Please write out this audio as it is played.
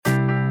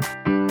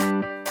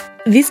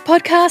This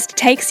podcast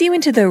takes you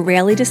into the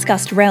rarely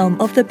discussed realm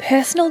of the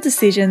personal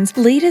decisions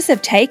leaders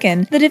have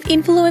taken that have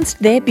influenced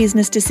their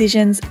business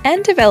decisions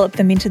and developed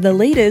them into the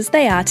leaders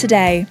they are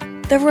today.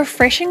 The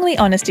refreshingly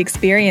honest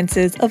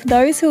experiences of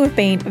those who have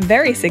been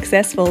very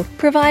successful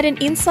provide an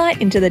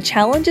insight into the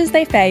challenges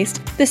they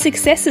faced, the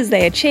successes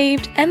they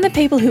achieved, and the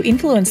people who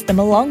influenced them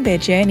along their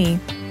journey.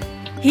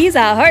 Here's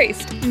our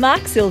host,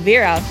 Mark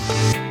Silvera.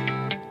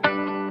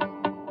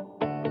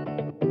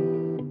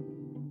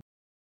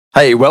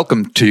 Hey,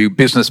 welcome to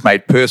Business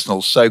Made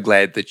Personal. So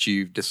glad that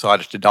you've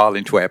decided to dial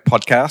into our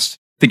podcast.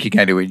 I think you're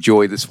going to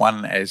enjoy this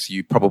one as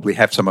you probably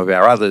have some of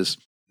our others.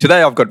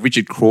 Today I've got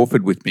Richard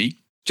Crawford with me.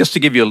 Just to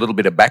give you a little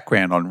bit of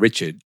background on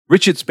Richard,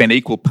 Richard spent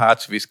equal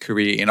parts of his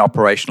career in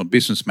operational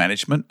business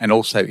management and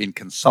also in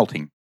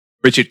consulting.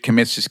 Richard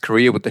commenced his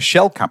career with the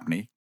Shell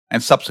Company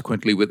and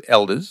subsequently with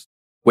Elders,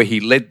 where he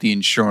led the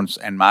insurance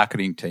and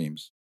marketing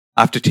teams.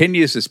 After 10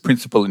 years as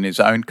principal in his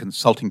own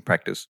consulting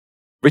practice,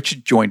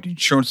 Richard joined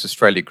Insurance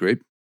Australia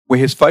Group, where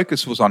his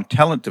focus was on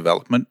talent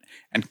development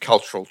and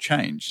cultural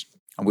change.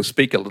 And we'll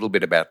speak a little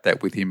bit about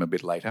that with him a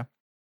bit later.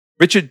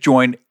 Richard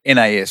joined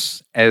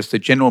NAS as the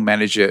General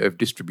Manager of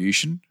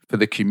Distribution for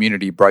the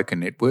Community Broker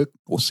Network,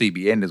 or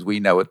CBN as we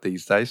know it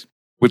these days,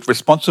 with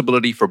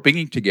responsibility for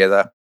bringing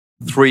together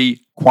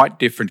three quite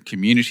different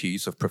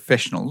communities of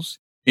professionals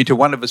into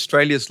one of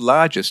Australia's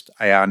largest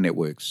AR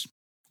networks.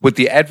 With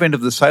the advent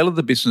of the sale of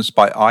the business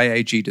by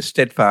IAG to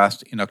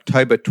Steadfast in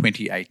October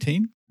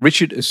 2018,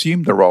 Richard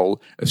assumed the role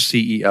of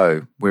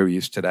CEO, where he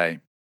is today.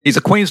 He's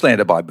a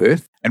Queenslander by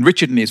birth, and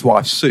Richard and his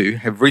wife Sue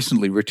have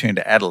recently returned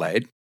to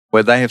Adelaide,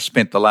 where they have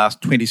spent the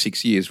last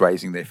 26 years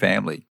raising their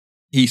family.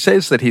 He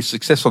says that his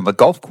success on the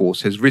golf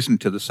course has risen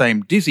to the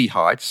same dizzy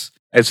heights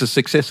as the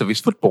success of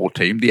his football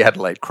team, the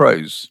Adelaide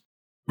Crows.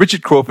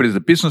 Richard Crawford is a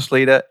business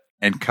leader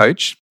and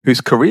coach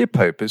whose career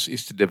purpose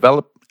is to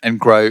develop and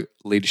grow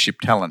leadership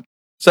talent.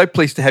 So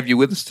pleased to have you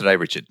with us today,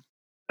 Richard.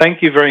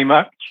 Thank you very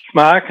much,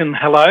 Mark, and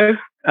hello.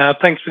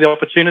 Thanks for the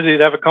opportunity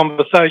to have a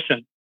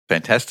conversation.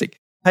 Fantastic.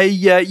 Hey,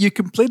 you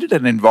completed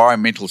an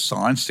environmental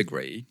science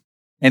degree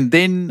and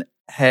then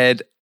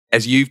had,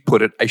 as you've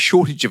put it, a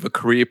shortage of a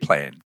career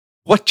plan.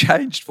 What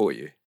changed for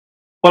you?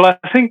 Well, I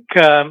think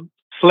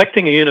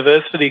selecting a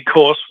university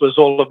course was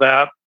all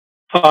about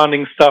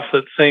finding stuff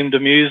that seemed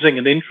amusing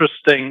and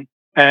interesting,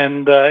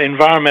 and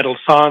environmental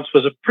science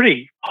was a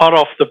pretty hot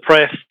off the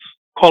press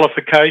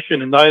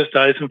qualification in those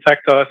days. In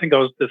fact, I think I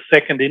was the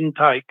second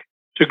intake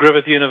to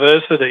Griffith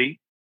University.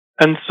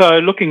 And so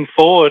looking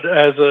forward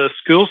as a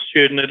school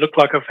student, it looked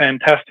like a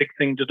fantastic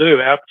thing to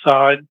do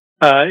outside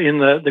in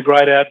the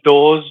great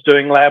outdoors,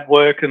 doing lab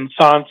work and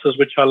sciences,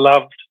 which I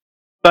loved.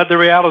 But the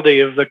reality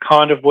of the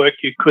kind of work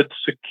you could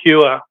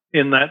secure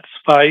in that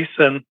space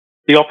and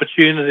the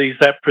opportunities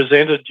that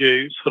presented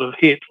you sort of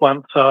hit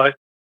once I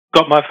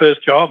got my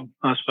first job,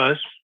 I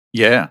suppose.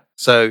 Yeah.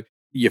 So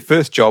your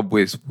first job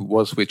was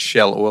with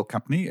Shell Oil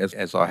Company,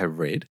 as I have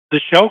read.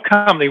 The Shell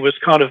Company was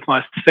kind of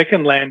my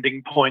second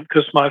landing point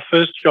because my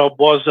first job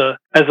was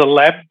as a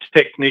lab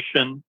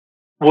technician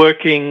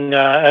working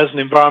as an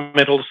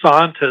environmental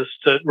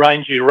scientist at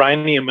Range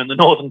Uranium in the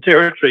Northern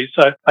Territory.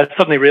 So I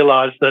suddenly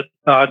realised that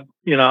I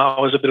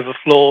was a bit of a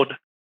flawed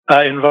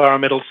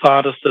environmental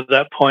scientist at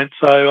that point.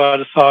 So I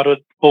decided,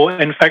 or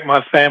in fact,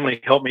 my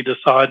family helped me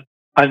decide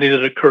I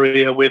needed a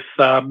career with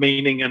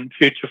meaning and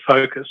future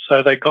focus.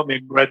 So they got me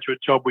a graduate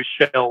job with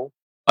Shell.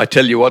 I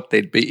tell you what,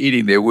 they'd be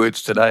eating their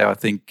words today. I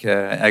think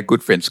our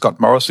good friend Scott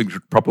Morrison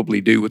should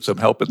probably do with some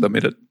help at the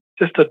minute.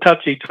 Just a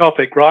touchy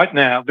topic right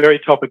now, very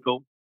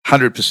topical.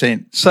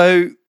 100%.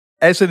 So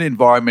as an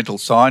environmental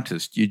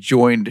scientist, you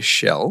joined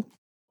Shell,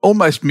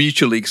 almost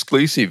mutually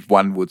exclusive,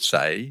 one would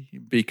say,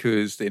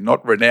 because they're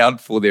not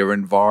renowned for their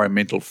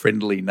environmental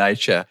friendly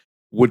nature,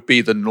 would be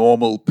the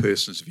normal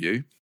person's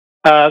view.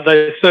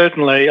 They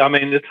certainly,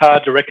 it's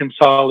hard to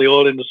reconcile the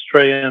oil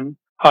industry and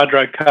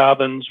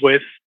hydrocarbons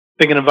with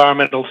being an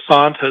environmental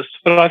scientist.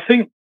 But I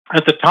think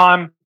at the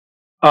time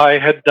I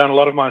had done a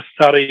lot of my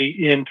study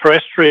in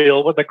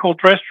what they call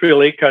terrestrial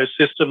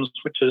ecosystems,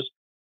 which is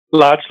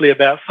largely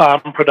about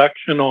farm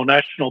production or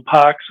national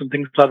parks and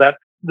things like that.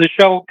 The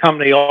Shell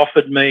Company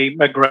offered me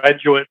a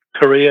graduate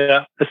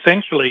career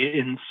essentially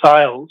in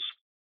sales,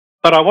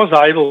 but I was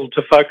able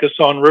to focus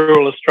on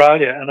rural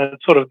Australia, and it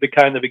sort of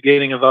became the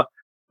beginning of a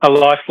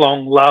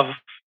lifelong love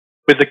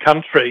with the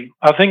country.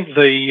 I think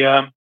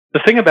the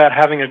thing about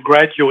having a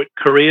graduate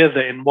career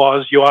then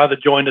was you either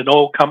joined an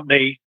oil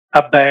company,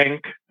 a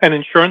bank, an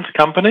insurance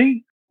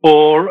company,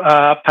 or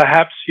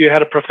perhaps you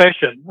had a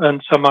profession.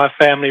 And so my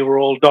family were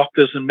all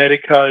doctors and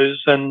medicos,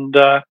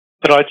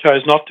 but I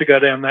chose not to go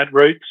down that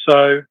route.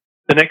 So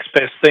the next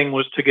best thing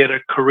was to get a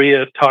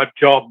career-type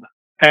job.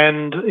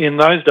 And in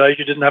those days,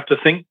 you didn't have to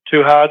think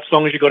too hard. As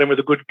long as you got in with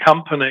a good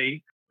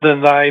company,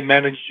 then they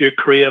managed your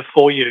career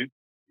for you.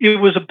 It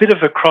was a bit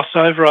of a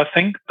crossover, I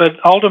think, but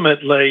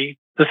ultimately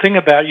the thing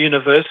about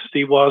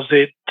university was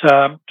it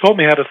taught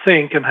me how to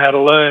think and how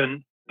to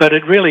learn, but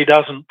it really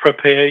doesn't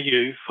prepare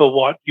you for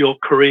what your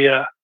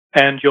career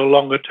and your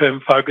longer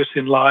term focus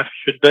in life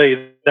should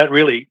be. That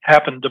really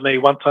happened to me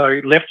once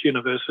I left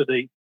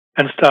university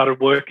and started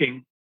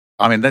working.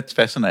 I mean, that's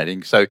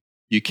fascinating. So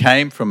you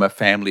came from a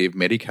family of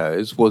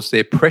medicos. Was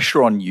there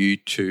pressure on you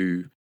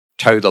to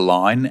toe the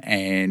line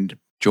and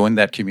join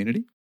that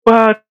community?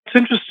 Well, it's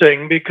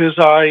interesting because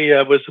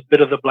I was a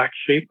bit of the black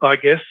sheep, I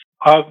guess.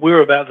 I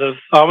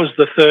was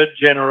the third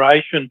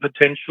generation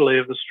potentially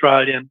of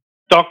Australian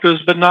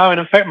doctors, but no,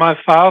 in fact, my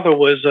father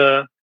was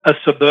a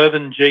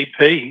suburban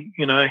GP.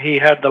 You know, he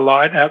had the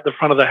light out the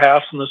front of the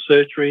house and the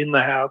surgery in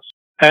the house.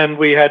 And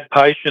we had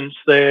patients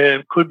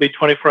there, could be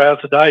 24 hours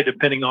a day,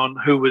 depending on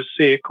who was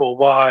sick or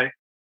why.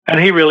 And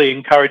he really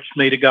encouraged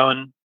me to go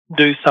and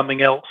do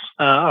something else.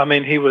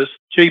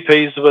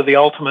 GPs were the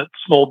ultimate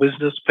small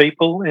business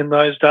people in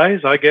those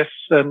days, I guess,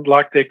 and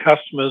like their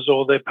customers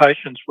or their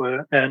patients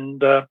were.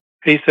 And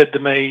he said to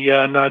me,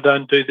 no,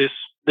 don't do this.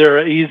 There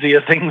are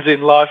easier things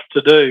in life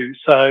to do.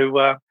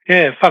 So,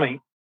 funny.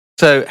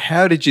 So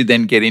how did you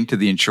then get into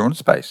the insurance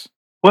space?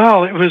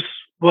 Well, it was,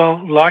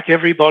 like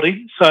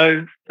everybody.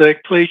 So the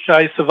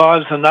cliche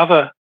survives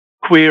another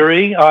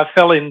query. I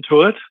fell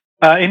into it.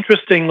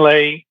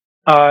 Interestingly,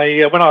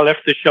 when I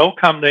left the shell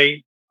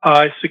company,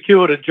 I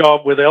secured a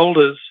job with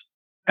Elders,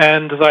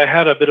 and they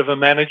had a bit of a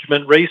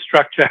management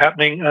restructure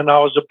happening, and I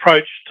was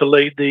approached to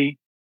lead the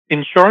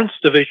insurance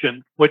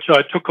division, which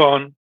I took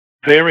on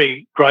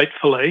very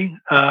gratefully.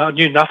 I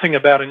knew nothing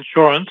about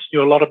insurance,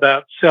 knew a lot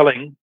about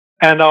selling,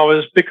 and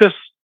because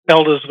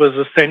Elders was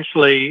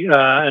essentially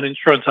an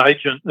insurance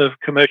agent of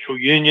Commercial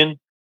Union,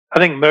 I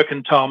think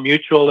Mercantile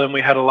Mutual, and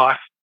we had a life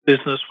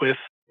business with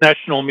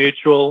National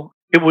Mutual.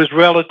 It was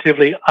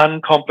relatively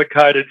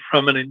uncomplicated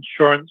from an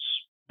insurance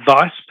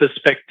advice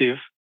perspective.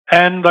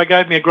 And they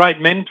gave me a great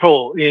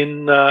mentor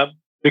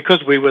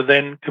because we were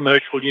then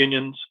Commercial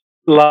Union's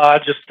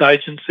largest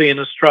agency in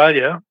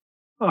Australia.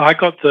 I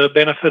got the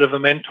benefit of a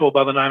mentor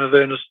by the name of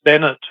Ernest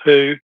Bennett,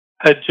 who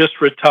had just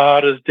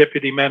retired as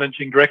Deputy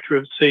Managing Director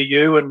of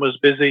CU and was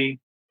busy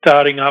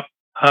starting up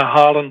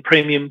Highland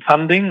Premium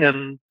Funding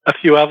and a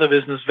few other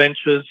business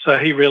ventures. So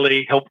he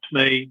really helped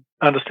me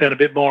understand a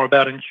bit more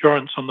about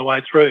insurance on the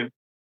way through.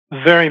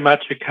 Very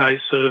much a case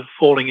of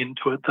falling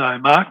into it though,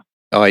 Mark.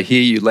 I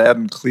hear you loud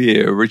and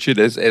clear, Richard,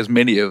 as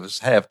many of us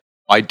have.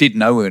 I did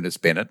know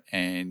Ernest Bennett,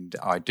 and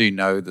I do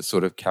know the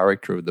sort of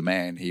character of the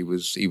man. He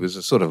was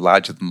a sort of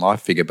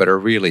larger-than-life figure, but a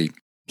really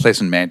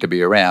pleasant man to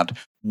be around.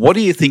 What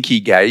do you think he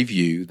gave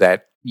you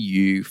that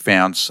you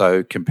found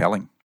so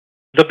compelling?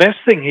 The best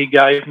thing he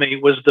gave me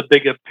was the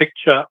bigger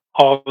picture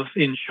of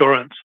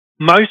insurance,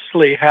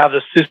 mostly how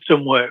the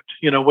system worked,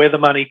 where the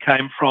money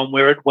came from,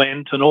 where it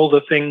went, and all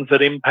the things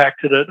that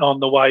impacted it on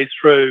the way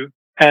through,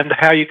 and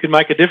how you could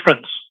make a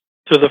difference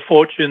to the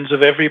fortunes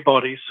of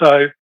everybody.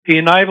 So he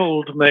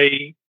enabled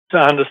me to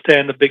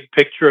understand the big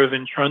picture of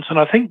insurance. And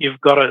I think you've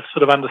got to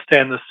sort of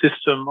understand the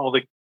system or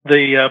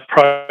the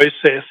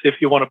process if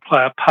you want to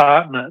play a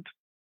part in it.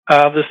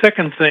 The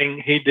second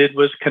thing he did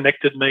was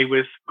connected me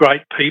with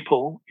great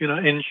people.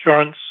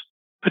 Insurance,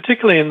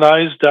 particularly in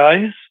those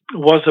days,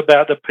 was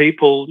about the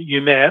people you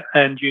met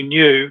and you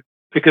knew,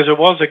 because it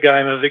was a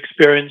game of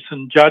experience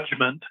and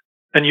judgment.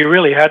 And you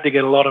really had to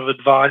get a lot of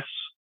advice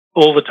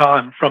all the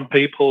time from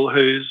people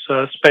whose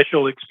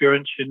special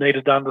experience you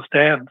needed to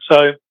understand.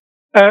 So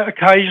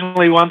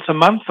occasionally, once a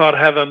month, I'd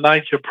have a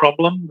major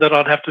problem that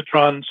I'd have to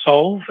try and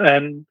solve,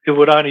 and it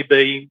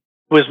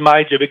was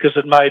major because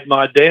it made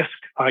my desk,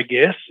 I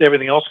guess.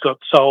 Everything else got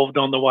solved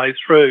on the way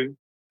through.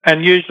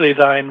 And usually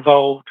they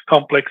involved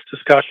complex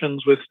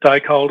discussions with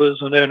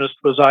stakeholders, and Ernest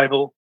was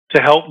able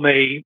to help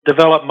me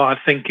develop my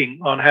thinking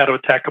on how to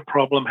attack a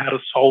problem, how to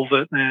solve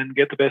it, and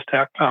get the best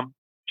outcome.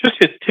 Just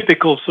your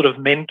typical sort of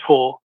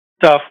mentor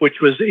stuff, which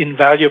was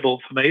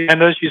invaluable for me.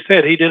 And as you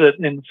said, he did it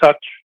in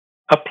such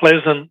a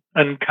pleasant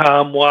and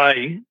calm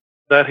way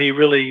that he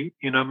really,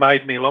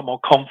 made me a lot more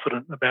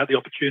confident about the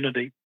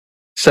opportunity.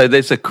 So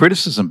there's a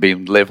criticism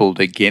being levelled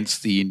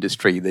against the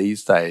industry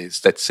these days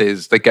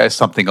that goes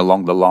something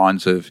along the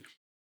lines of,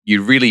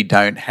 you really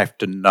don't have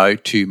to know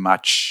too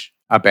much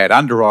about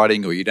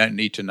underwriting, or you don't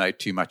need to know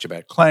too much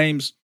about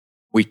claims.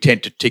 We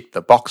tend to tick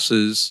the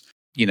boxes.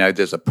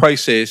 There's a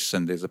process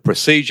and there's a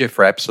procedure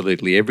for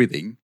absolutely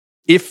everything.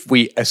 If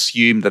we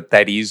assume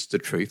that is the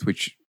truth,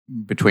 which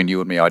between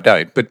you and me, I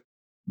don't, but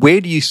where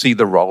do you see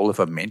the role of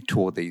a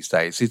mentor these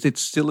days? Is it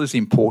still as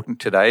important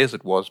today as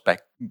it was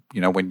back,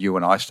 when you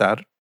and I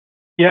started?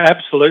 Yeah,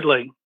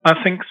 absolutely.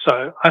 I think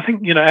so. I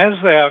think, as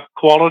our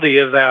quality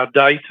of our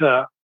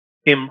data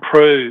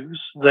improves,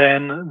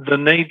 then the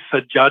need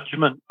for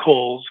judgment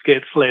calls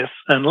gets less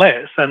and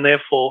less, and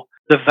therefore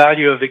the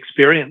value of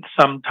experience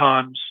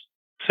sometimes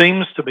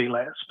seems to be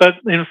less. But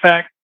in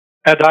fact,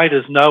 our data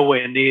is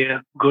nowhere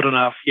near good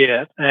enough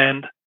yet.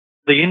 And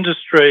the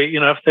industry,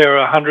 if there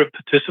are 100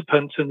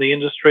 participants in the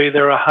industry,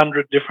 there are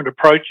 100 different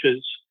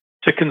approaches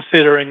to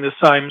considering the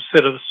same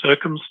set of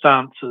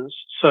circumstances.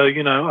 So,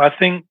 I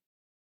think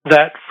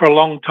that for a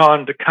long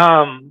time to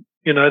come,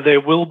 there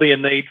will be a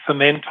need for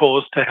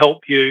mentors to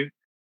help you,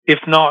 if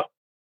not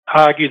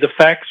argue the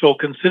facts or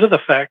consider the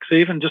facts,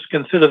 even just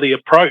consider the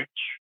approach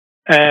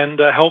and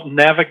help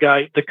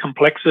navigate the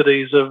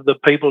complexities of the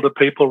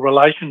people-to-people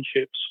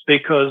relationships.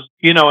 Because,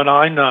 and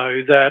I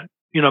know that,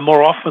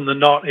 more often than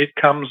not, it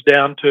comes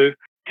down to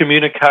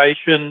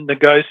communication,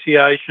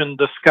 negotiation,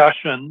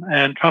 discussion,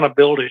 and trying to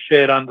build a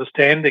shared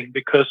understanding,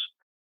 because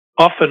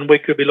often we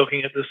could be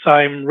looking at the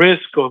same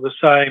risk or the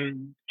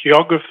same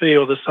geography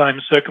or the same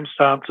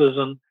circumstances,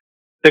 and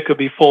there could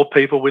be four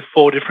people with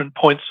four different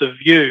points of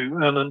view.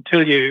 And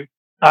until you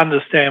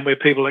understand where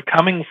people are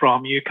coming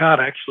from, you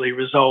can't actually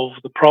resolve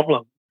the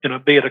problem,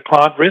 be it a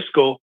client risk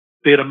or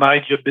be it a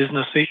major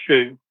business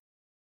issue.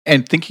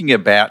 And thinking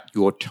about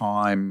your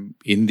time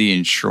in the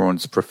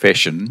insurance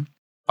profession,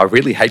 I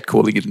really hate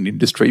calling it an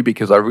industry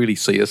because I really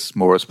see us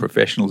more as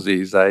professionals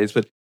these days.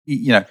 But,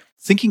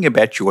 thinking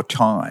about your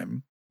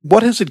time,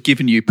 what has it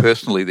given you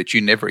personally that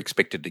you never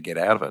expected to get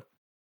out of it?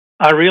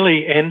 I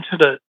really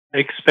entered it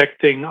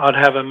expecting I'd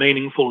have a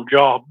meaningful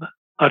job.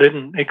 I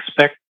didn't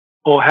expect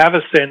or have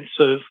a sense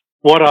of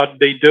what I'd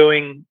be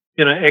doing,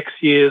 X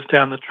years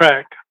down the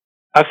track.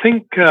 I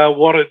think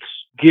what it's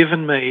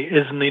given me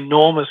is an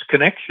enormous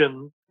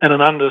connection and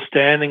an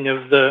understanding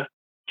of the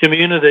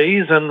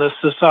communities and the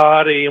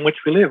society in which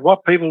we live,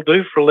 what people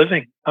do for a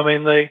living. I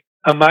mean, the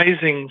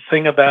amazing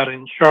thing about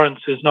insurance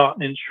is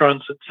not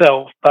insurance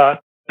itself,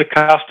 but the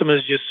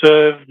customers you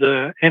serve,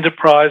 the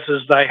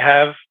enterprises they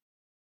have,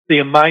 the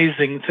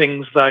amazing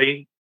things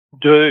they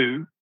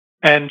do.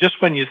 And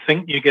just when you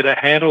think you get a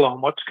handle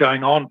on what's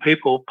going on,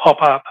 people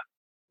pop up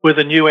with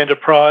a new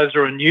enterprise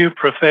or a new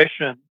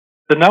profession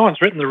that no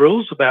one's written the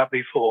rules about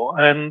before.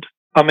 And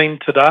I mean,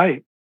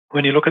 today,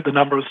 when you look at the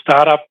number of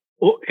startup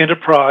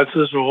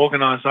enterprises or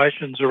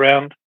organisations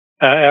around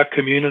our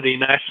community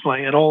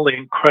nationally and all the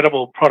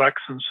incredible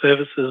products and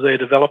services they're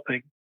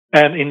developing,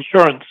 and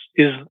insurance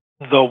is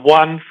the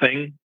one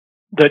thing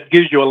that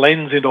gives you a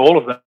lens into all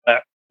of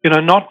that.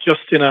 Not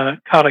just in a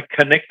kind of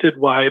connected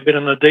way, but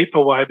in a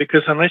deeper way,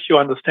 because unless you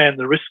understand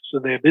the risks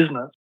of their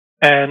business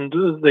and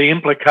the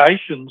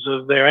implications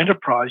of their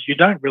enterprise, you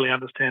don't really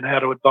understand how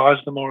to advise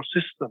them or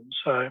assist them.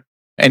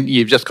 And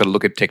you've just got to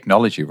look at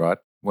technology, right?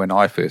 When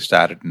I first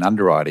started in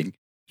underwriting,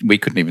 we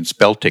couldn't even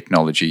spell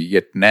technology,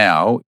 yet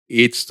now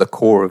it's the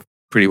core of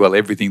pretty well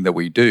everything that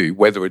we do,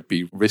 whether it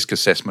be risk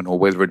assessment or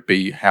whether it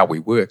be how we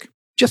work.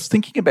 Just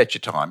thinking about your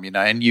time,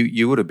 and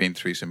you would have been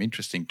through some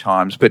interesting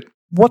times, but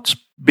what's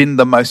been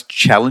the most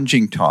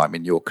challenging time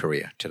in your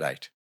career to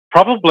date?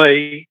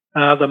 Probably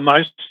the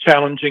most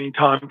challenging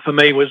time for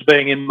me was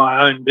being in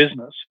my own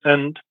business.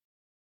 And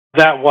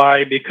that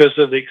way, because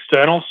of the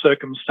external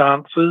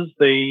circumstances,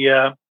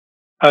 the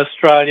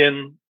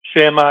Australian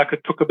share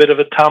market took a bit of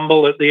a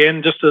tumble at the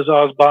end, just as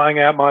I was buying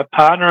out my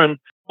partner, and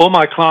all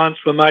my clients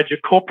were major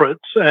corporates.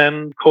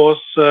 And of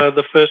course,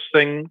 the first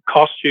thing,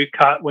 cost you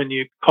cut when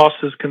you cost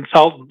as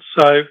consultants.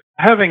 So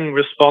having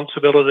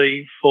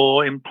responsibility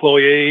for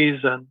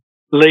employees and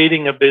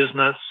leading a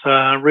business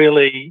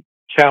really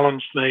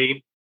challenged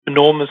me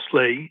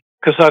enormously,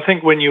 because I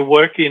think when you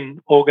work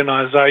in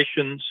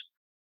organisations,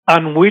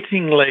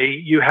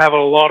 unwittingly you have a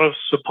lot of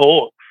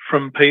support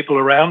from people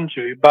around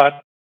you,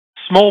 but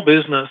small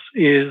business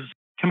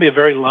can be a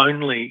very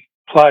lonely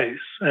place.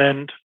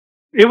 And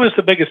it was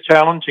the biggest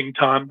challenging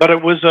time, but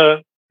it was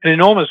an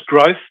enormous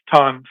growth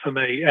time for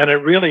me, and it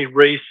really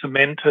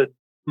re-cemented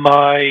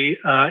my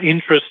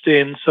interest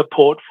in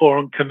support for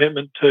and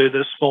commitment to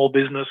the small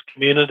business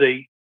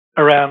community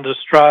around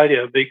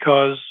Australia,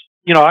 because,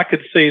 I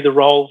could see the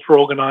role for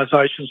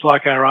organisations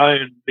like our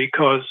own,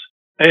 because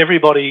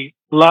everybody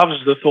loves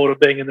the thought of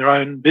being in their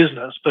own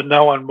business, but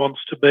no one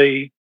wants to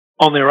be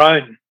on their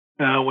own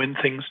when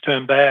things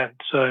turn bad.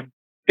 So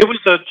it was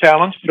a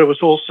challenge, but it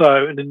was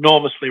also an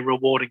enormously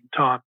rewarding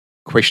time.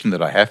 Question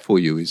that I have for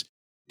you is,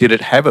 did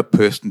it have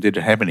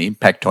an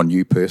impact on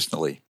you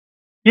personally?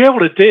 Yeah,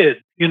 well, it did.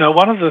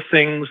 One of the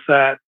things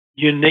that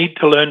you need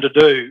to learn to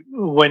do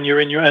when you're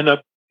and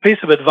a piece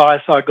of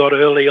advice I got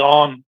early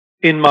on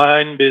in my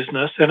own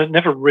business, and it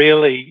never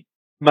really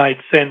made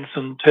sense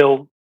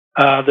until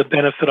the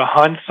benefit of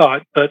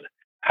hindsight, but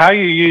how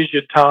you use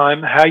your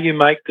time, how you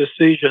make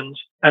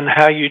decisions, and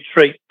how you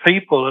treat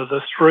people are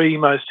the three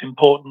most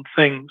important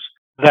things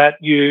that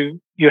you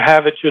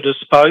have at your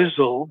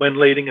disposal when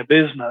leading a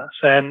business.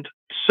 And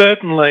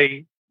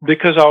certainly,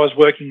 because I was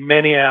working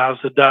many hours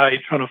a day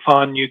trying to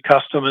find new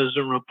customers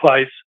and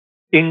replace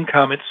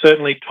income, it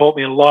certainly taught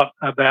me a lot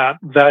about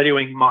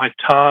valuing my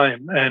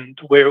time and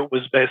where it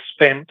was best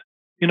spent.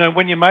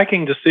 When you're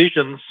making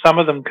decisions, some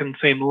of them can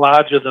seem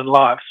larger than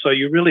life, so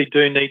you really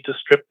do need to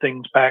strip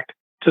things back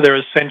to their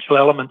essential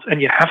elements,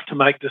 and you have to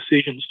make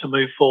decisions to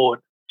move forward.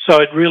 So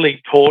it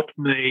really taught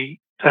me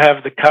to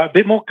have a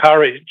bit more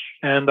courage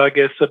and I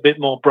guess a bit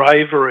more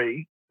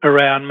bravery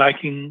around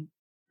making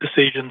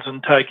decisions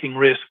and taking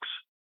risks.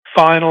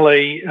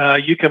 Finally,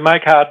 you can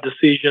make hard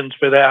decisions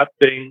without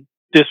being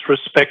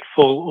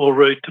disrespectful or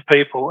rude to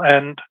people.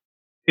 And,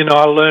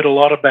 I learned a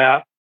lot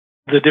about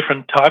the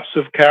different types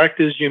of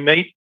characters you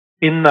meet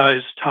in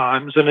those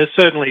times, and it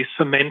certainly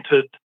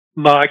cemented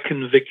my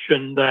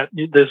conviction that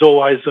there's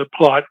always a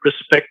polite,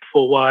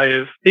 respectful way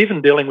of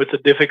even dealing with the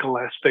difficult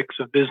aspects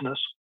of business.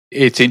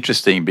 It's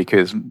interesting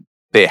because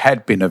there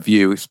had been a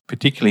view,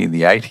 particularly in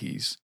the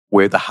 80s,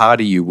 where the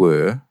harder you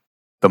were,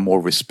 the more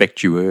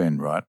respect you earn,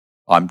 right?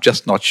 I'm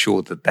just not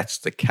sure that that's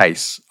the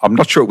case. I'm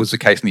not sure it was the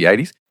case in the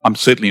 80s. I'm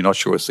certainly not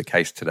sure it's the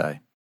case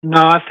today.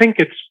 No, I think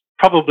it's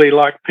probably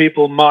like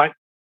people might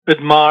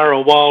admire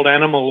a wild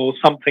animal or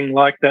something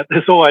like that.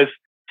 There's always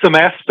some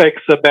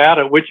aspects about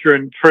it which are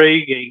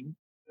intriguing,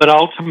 but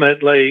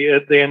ultimately,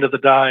 at the end of the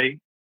day,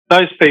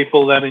 those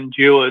people that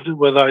endured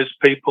were those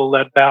people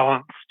that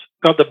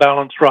got the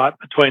balance right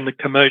between the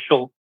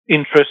commercial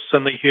interests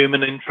and the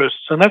human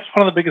interests. And that's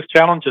one of the biggest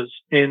challenges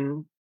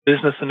in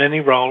business in any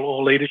role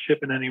or leadership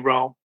in any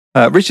role.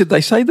 Richard,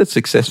 they say that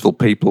successful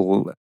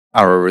people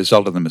are a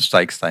result of the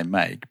mistakes they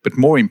make, but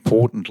more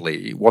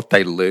importantly, what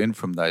they learn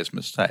from those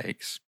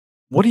mistakes.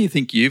 What do you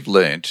think you've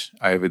learnt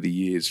over the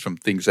years from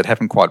things that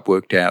haven't quite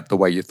worked out the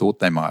way you thought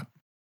they might?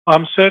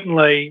 I'm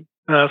certainly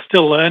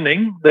still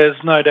learning. There's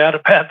no doubt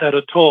about that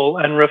at all.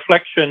 And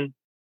reflection,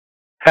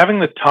 having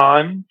the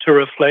time to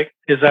reflect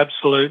is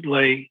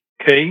absolutely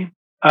key.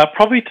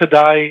 Probably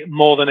today,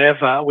 more than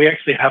ever, we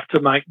actually have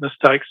to make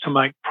mistakes to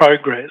make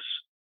progress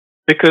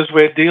because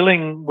we're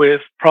dealing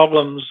with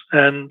problems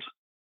and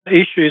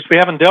issues we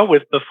haven't dealt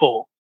with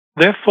before.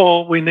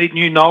 Therefore, we need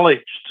new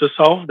knowledge to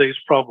solve these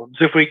problems.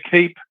 If we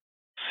keep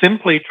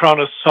simply trying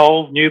to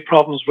solve new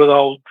problems with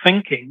old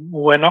thinking,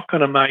 we're not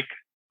going to make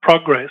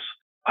progress.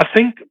 I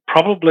think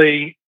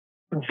probably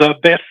the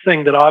best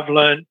thing that I've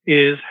learned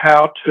is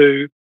how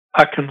to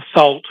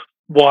consult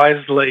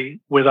wisely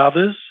with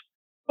others.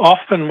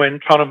 Often when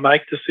trying to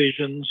make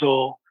decisions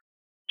or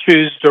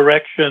choose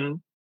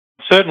direction,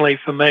 certainly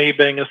for me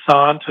being a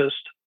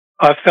scientist,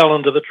 I fell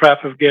into the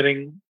trap of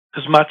getting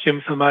as much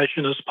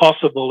information as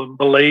possible and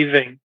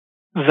believing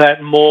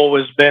that more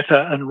was better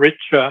and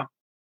richer,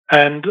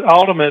 and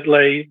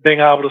ultimately being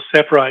able to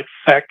separate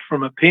fact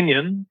from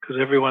opinion, because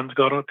everyone's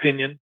got an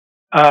opinion.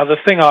 The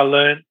thing I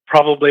learned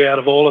probably out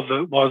of all of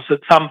it was at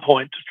some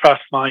point to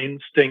trust my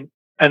instinct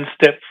and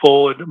step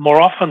forward.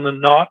 More often than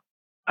not,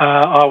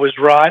 I was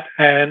right,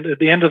 and at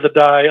the end of the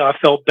day, I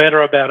felt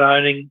better about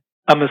owning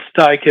a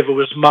mistake if it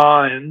was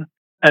mine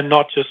and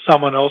not just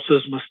someone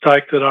else's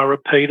mistake that I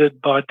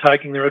repeated by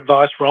taking their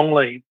advice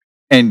wrongly.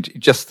 And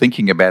just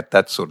thinking about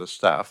that sort of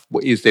stuff,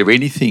 is there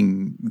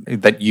anything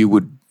that you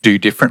would do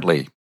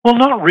differently? Well,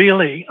 not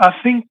really. I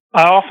think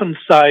I often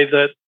say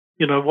that,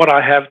 what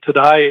I have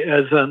today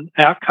as an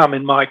outcome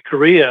in my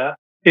career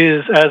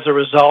is as a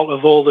result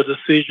of all the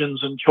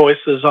decisions and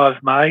choices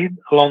I've made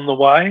along the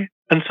way.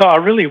 And so I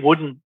really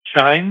wouldn't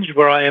change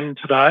where I am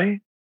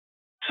today.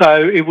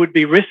 So it would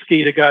be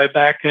risky to go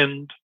back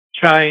and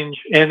change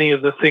any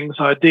of the things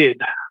I did.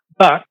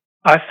 But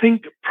I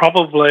think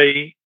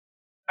probably,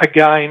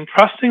 again,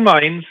 trusting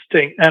my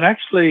instinct and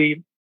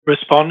actually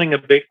responding a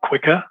bit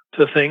quicker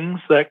to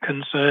things that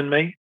concern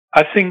me.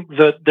 I think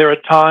that there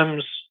are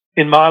times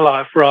in my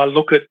life where I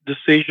look at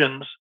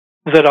decisions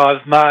that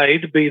I've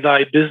made, be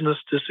they business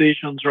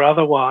decisions or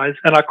otherwise,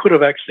 and I could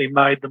have actually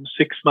made them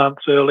 6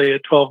 months earlier,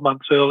 12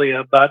 months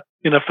earlier, but,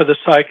 for the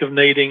sake of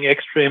needing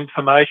extra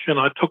information,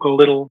 I took a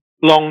little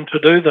long to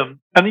do them.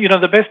 And,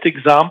 the best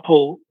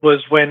example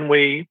was when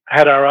we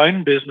had our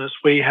own business,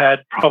 we had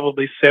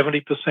probably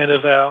 70%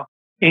 of our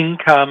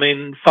income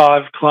in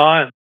 5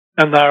 clients,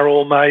 and they were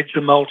all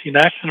major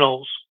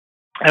multinationals.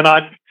 And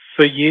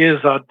for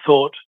years, I'd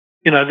thought,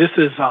 this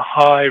is a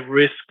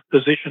high-risk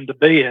position to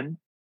be in.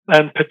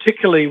 And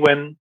particularly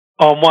when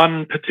on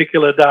one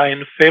particular day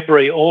in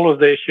February, all of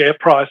their share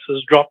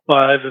prices dropped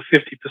by over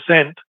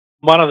 50%.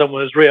 One of them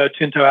was Rio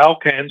Tinto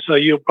Alcan, so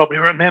you'll probably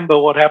remember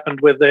what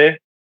happened with their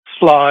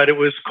slide. It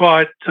was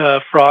quite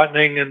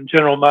frightening, and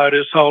General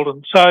Motors sold.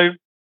 And so,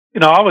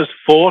 I was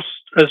forced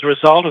as a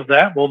result of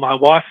that. Well, my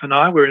wife and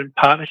I were in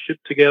partnership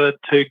together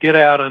to get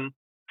out and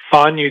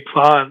find new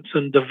clients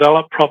and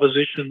develop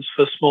propositions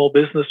for small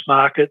business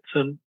markets.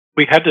 And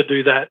we had to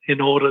do that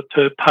in order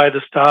to pay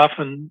the staff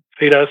and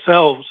feed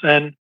ourselves.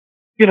 And,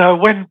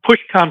 when push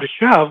came to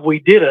shove, we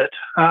did it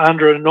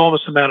under an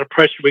enormous amount of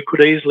pressure. We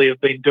could easily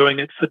have been doing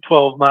it for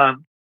 12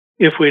 months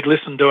if we'd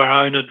listened to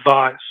our own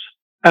advice.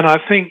 And I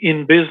think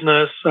in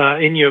business,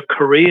 in your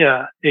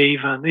career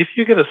even, if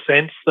you get a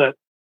sense that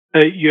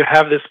you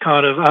have this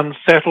kind of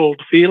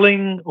unsettled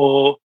feeling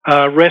or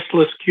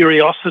restless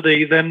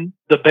curiosity, then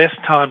the best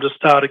time to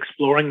start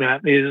exploring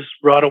that is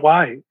right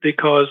away,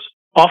 because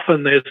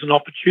often there's an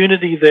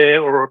opportunity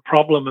there or a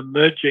problem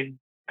emerging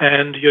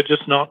and you're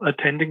just not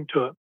attending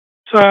to it.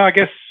 So I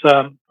guess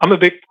I'm a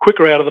bit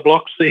quicker out of the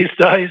blocks these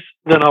days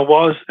than I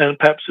was, and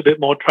perhaps a bit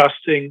more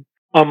trusting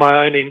on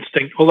my own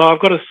instinct. Although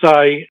I've got to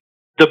say,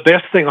 the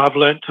best thing I've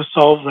learned to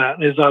solve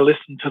that is I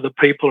listen to the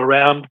people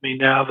around me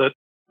now that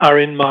are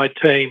in my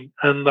team,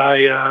 and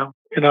they are,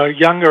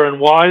 younger and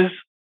wise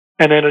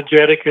and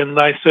energetic, and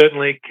they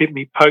certainly keep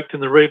me poked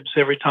in the ribs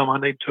every time I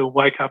need to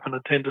wake up and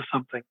attend to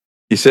something.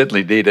 You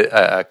certainly need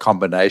a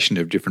combination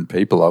of different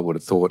people, I would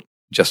have thought,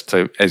 just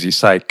to, as you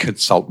say,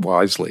 consult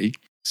wisely.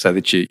 so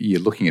that you're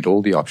looking at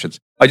all the options.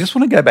 I just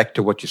want to go back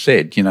to what you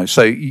said,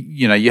 so,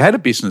 you had a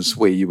business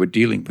where you were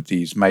dealing with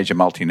these major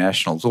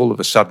multinationals. All of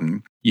a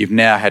sudden, you've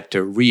now had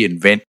to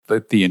reinvent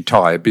the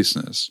entire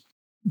business.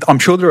 I'm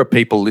sure there are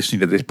people listening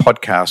to this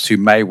podcast who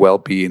may well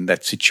be in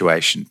that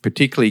situation,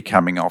 particularly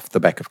coming off the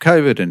back of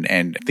COVID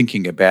and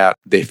thinking about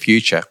their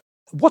future.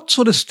 What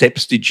sort of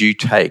steps did you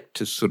take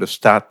to sort of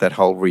start that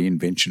whole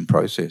reinvention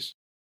process?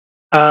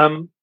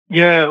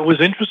 Yeah, it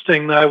was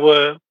interesting. They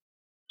were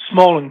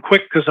small and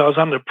quick because I was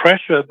under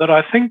pressure, but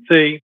I think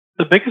the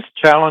biggest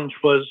challenge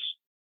was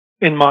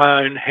in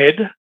my own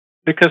head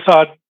because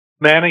I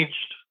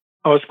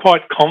was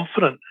quite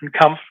confident and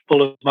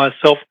comfortable of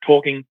myself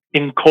talking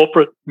in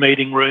corporate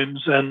meeting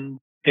rooms and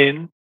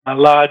in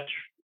large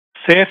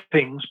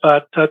settings,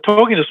 but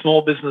talking to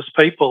small business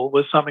people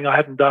was something I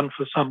hadn't done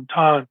for some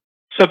time.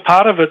 So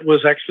part of it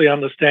was actually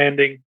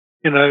understanding,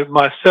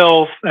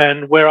 myself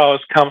and where I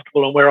was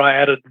comfortable and where I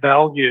added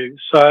value.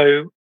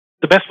 So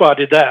the best way I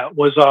did that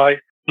was I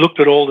looked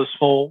at all the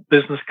small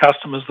business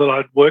customers that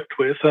I'd worked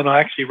with, and I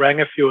actually rang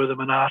a few of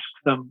them and asked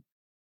them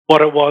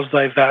what it was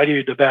they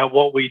valued about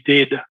what we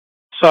did.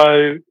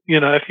 So,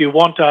 if you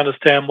want to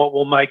understand what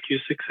will make you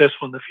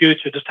successful in the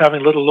future, just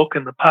having a little look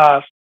in the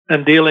past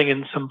and dealing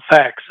in some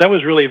facts, that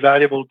was really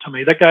valuable to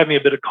me. That gave me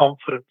a bit of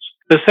confidence.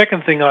 The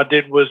second thing I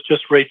did was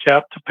just reach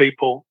out to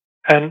people.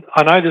 And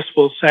I know this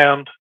will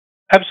sound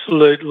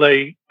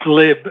absolutely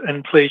glib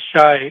and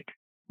cliche,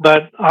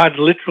 but I'd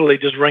literally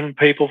just ring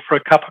people for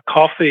a cup of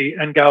coffee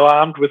and go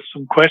armed with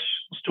some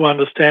questions to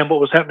understand what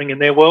was happening in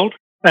their world.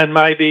 And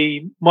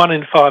maybe 1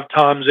 in 5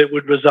 times it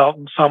would result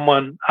in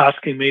someone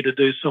asking me to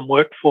do some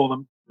work for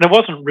them. And it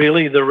wasn't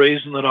really the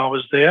reason that I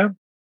was there.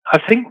 I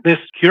think this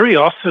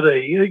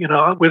curiosity,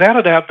 without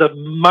a doubt, the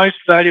most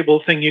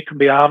valuable thing you can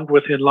be armed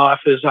with in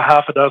life is a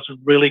half a dozen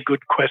really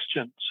good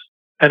questions.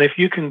 And if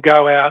you can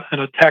go out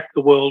and attack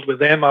the world with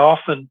them, I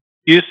often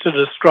used to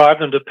describe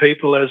them to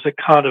people as a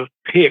kind of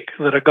pick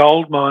that a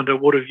gold miner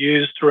would have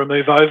used to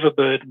remove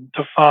overburden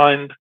to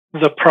find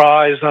the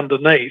prize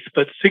underneath.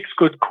 But 6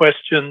 good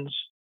questions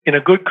in a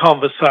good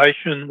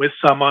conversation with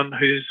someone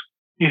who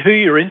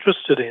you're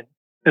interested in.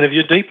 And if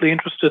you're deeply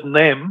interested in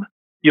them,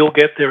 you'll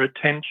get their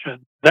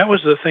attention. That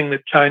was the thing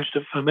that changed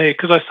it for me,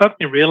 because I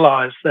suddenly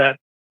realized that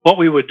what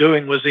we were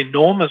doing was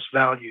enormous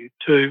value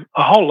to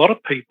a whole lot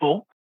of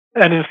people.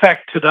 And in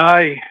fact,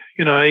 today,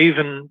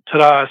 even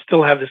today, I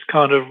still have this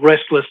kind of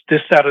restless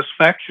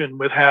dissatisfaction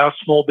with how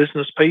small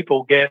business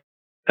people get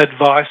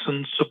advice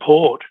and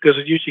support, because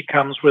it usually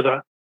comes with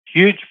a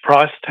huge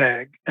price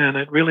tag and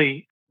it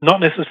really not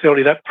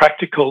necessarily that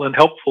practical and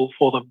helpful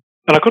for them.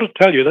 And I've got to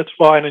tell you, that's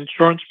why an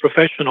insurance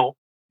professional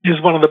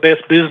is one of the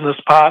best business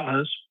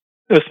partners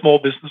a small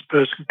business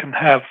person can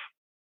have.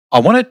 I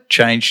want to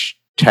change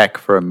tack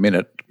for a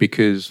minute,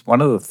 because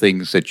one of the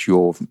things that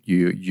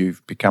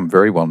you've become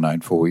very well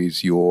known for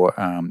is your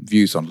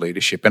views on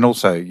leadership. And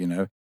also,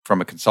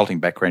 from a consulting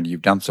background,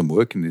 you've done some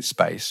work in this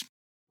space.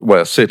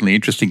 Well, certainly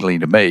interestingly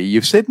to me,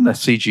 you've said in the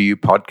CGU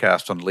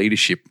podcast on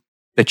leadership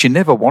that you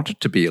never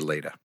wanted to be a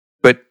leader,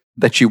 but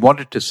that you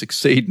wanted to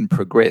succeed and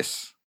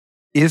progress.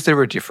 Is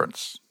there a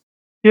difference?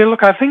 Yeah,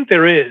 look, I think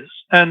there is.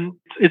 And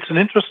it's an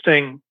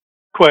interesting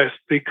quest,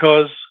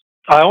 because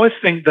I always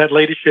think that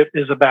leadership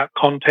is about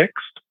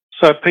context.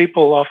 So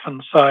people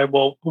often say,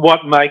 well,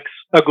 what makes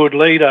a good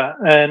leader?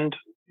 And,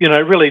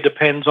 it really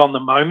depends on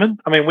the moment.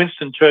 I mean,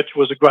 Winston Churchill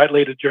was a great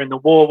leader during the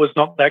war, was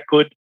not that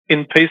good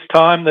in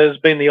peacetime. There's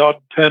been the odd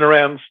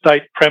turnaround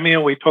state premier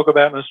we talk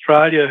about in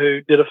Australia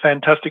who did a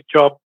fantastic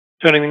job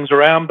turning things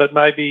around, but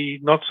maybe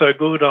not so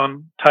good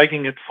on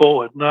taking it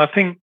forward. And I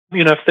think,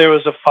 if there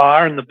was a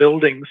fire in the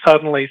building,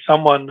 suddenly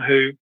someone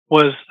who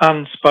was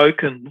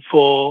unspoken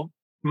for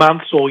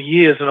months or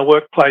years in a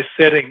workplace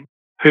setting,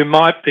 who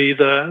might be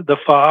the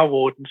fire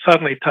warden,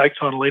 suddenly takes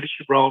on a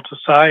leadership role to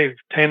save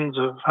tens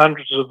of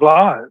hundreds of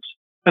lives.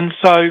 And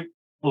so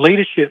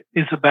leadership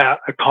is about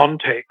a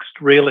context,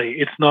 really.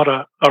 It's not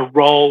a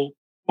role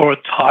or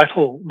a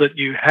title that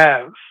you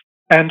have.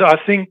 And I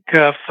think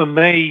for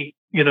me,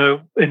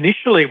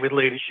 initially with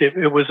leadership,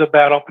 it was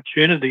about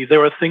opportunity.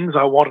 There were things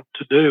I wanted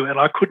to do, and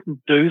I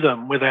couldn't do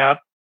them without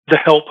the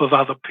help of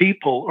other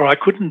people, or I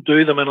couldn't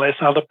do them unless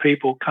other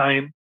people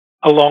came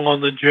along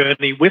on the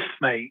journey with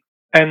me.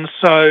 And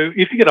so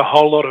if you get a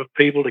whole lot of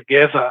people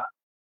together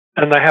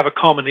and they have a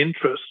common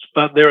interest,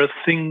 but there are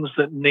things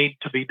that need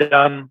to be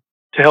done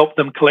to help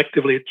them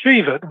collectively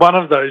achieve it, one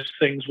of those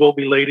things will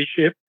be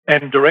leadership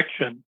and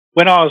direction.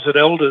 When I was at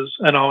Elders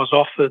and I was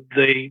offered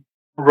the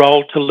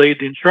role to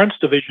lead the insurance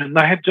division,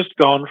 they had just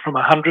gone from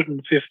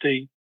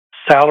 150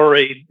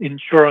 salaried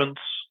insurance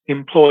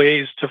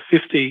employees to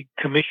 50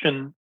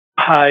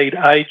 commission-paid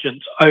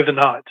agents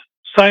overnight.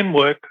 Same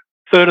work,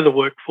 third of the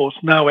workforce,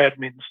 no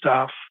admin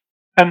staff.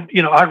 And,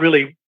 I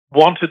really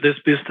wanted this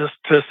business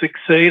to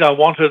succeed. I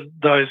wanted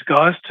those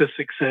guys to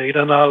succeed,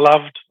 and I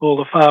loved all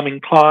the farming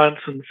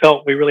clients and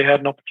felt we really had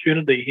an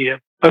opportunity here.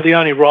 But the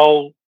only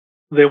role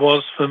there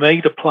was for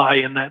me to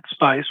play in that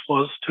space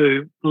was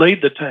to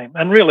lead the team.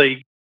 And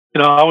really,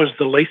 I was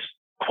the least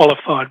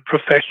qualified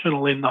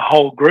professional in the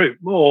whole group.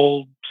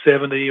 All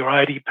 70 or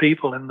 80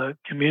 people in the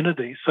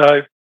community.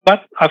 So,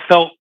 but I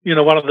felt,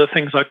 one of the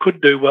things I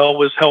could do well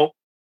was help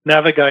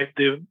navigate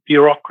the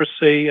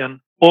bureaucracy and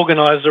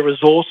organise the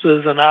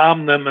resources and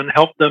arm them and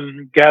help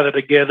them gather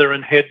together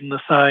and head in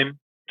the same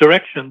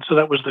direction. So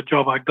that was the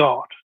job I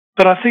got.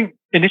 But I think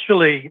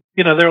initially,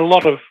 there are a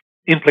lot of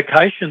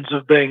implications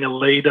of being a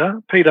leader.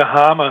 Peter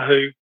Harmer,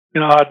 who,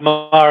 I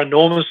admire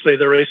enormously,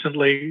 the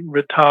recently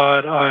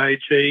retired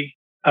IAG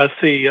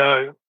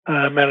CEO,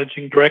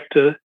 managing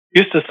director,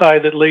 used to say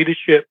that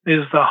leadership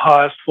is the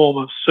highest form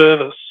of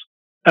service.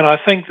 And I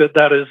think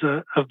that is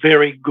a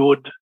very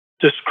good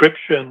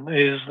description,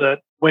 is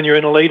that when you're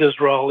in a leader's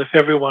role, if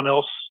everyone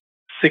else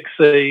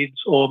succeeds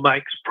or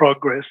makes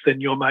progress, then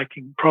you're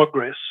making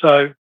progress.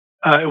 So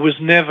it was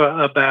never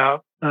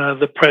about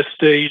the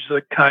prestige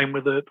that came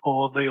with it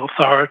or the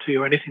authority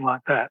or anything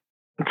like that.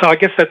 And so I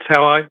guess that's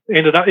how I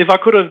ended up. If I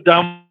could have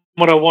done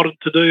what I wanted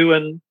to do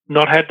and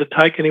not had to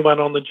take anyone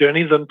on the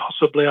journey, then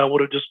possibly I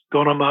would have just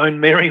gone on my own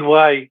merry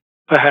way,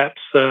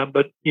 perhaps.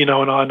 But, and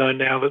I know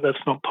now that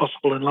that's not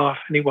possible in life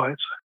anyway.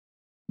 So.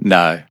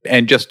 No.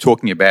 And just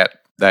talking about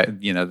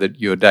that, that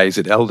your days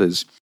at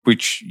Elders,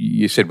 which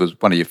you said was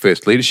one of your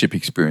first leadership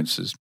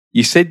experiences,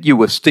 you said you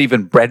were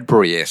Stephen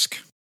Bradbury-esque.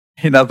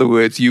 In other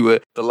words, you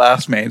were the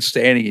last man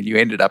standing and you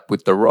ended up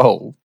with the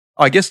role.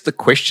 I guess the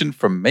question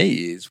from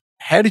me is,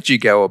 how did you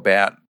go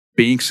about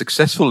being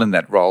successful in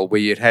that role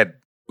where you'd had,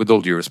 with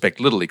all due respect,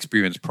 little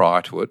experience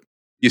prior to it?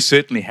 You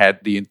certainly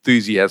had the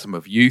enthusiasm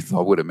of youth, I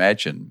would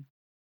imagine.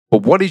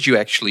 But what did you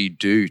actually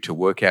do to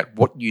work out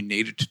what you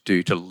needed to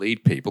do to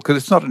lead people? Because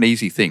it's not an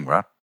easy thing,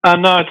 right?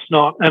 No, it's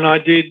not. And I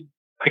did,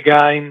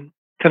 again,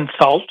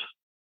 consult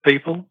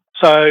people.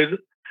 So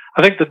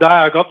I think the day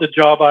I got the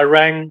job, I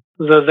rang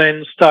the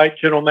then state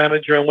general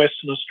manager in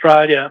Western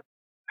Australia,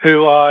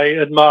 who I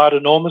admired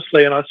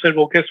enormously. And I said,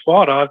 well, guess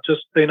what? I've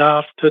just been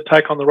asked to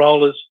take on the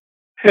role as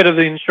head of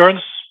the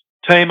insurance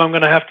team. I'm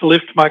going to have to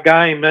lift my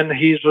game. And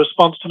his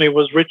response to me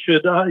was,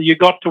 Richard, you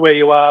got to where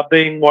you are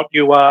being what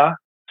you are.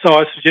 So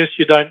I suggest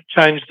you don't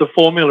change the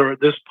formula at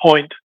this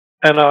point.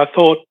 And I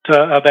thought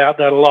about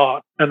that a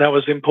lot, and that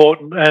was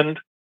important. And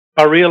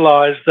I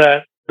realised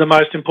that the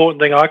most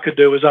important thing I could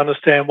do was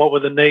understand what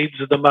were the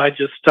needs of the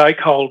major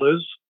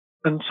stakeholders.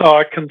 And so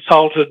I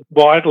consulted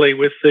widely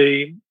with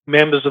the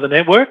members of the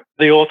network,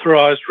 the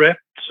authorised reps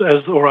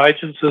or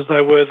agents as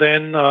they were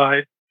then.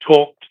 I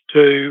talked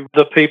to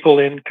the people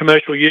in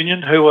Commercial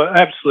Union who were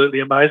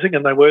absolutely amazing,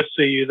 and they were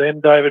CU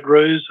then, David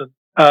Roos and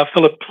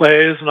Philip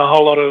Clares and a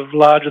whole lot of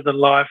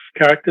larger-than-life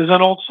characters,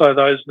 and also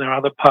those in their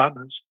other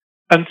partners.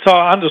 And so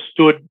I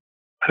understood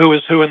who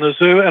was who in the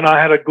zoo, and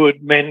I had a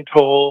good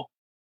mentor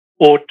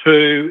or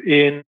two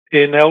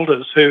in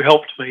Elders who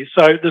helped me.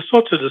 So the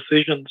sorts of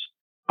decisions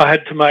I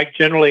had to make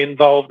generally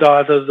involved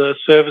either the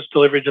service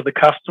delivery to the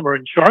customer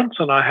insurance,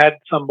 and I had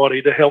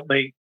somebody to help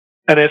me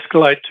and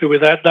escalate to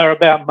with that. They're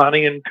about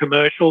money and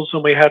commercials,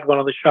 and we had one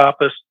of the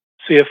sharpest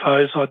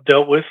CFOs I'd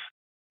dealt with.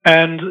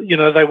 And,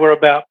 they were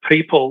about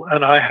people,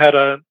 and I had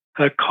a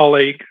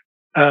colleague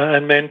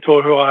and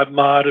mentor who I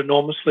admired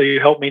enormously who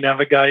helped me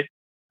navigate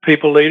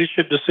people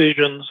leadership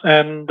decisions,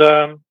 and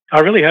I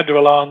really had to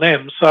rely on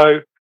them.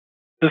 So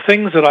the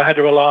things that I had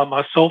to rely on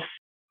myself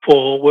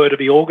for were to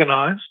be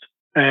organised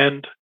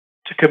and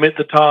to commit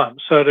the time.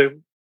 So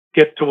to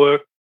get to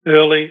work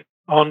early,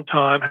 on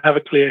time, have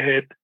a clear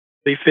head,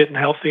 be fit and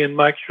healthy, and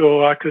make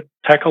sure I could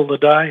tackle the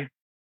day.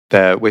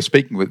 We're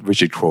speaking with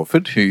Richard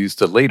Crawford, who's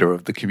the leader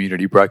of the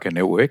Community Broker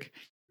Network.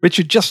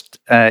 Richard, just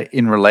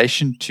in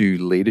relation to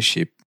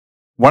leadership,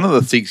 one of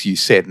the things you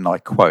said, and I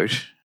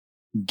quote,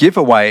 "Give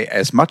away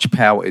as much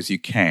power as you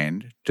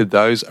can to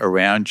those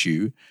around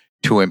you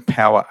to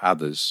empower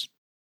others."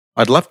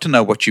 I'd love to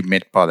know what you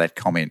meant by that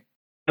comment.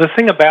 The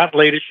thing about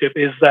leadership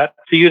is that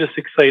for you to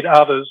succeed,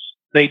 others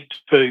need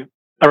to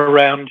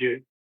around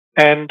you.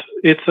 And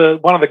it's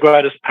one of the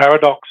greatest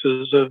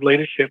paradoxes of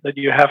leadership that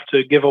you have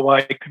to give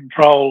away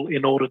control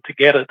in order to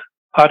get it.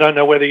 I don't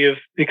know whether you've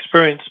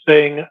experienced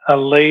being a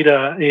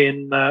leader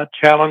in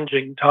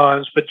challenging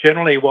times, but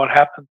generally what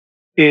happens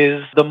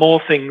is the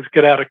more things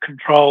get out of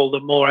control, the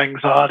more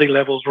anxiety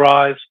levels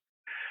rise,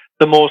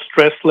 the more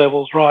stress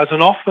levels rise.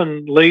 And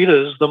often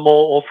leaders, the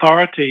more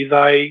authority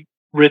they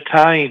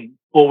retain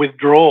or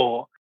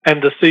withdraw,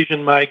 and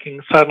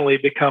decision-making suddenly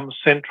becomes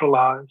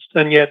centralised.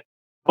 And yet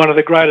one of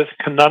the greatest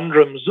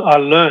conundrums I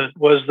learned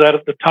was that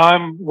at the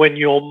time when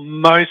you're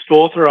most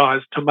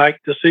authorised to make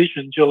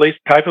decisions, you're least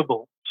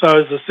capable.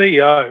 So as a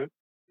CEO,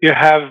 you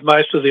have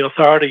most of the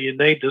authority you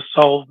need to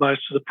solve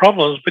most of the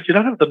problems, but you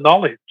don't have the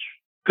knowledge,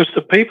 because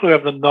the people who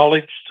have the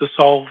knowledge to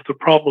solve the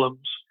problems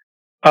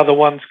are the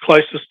ones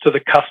closest to the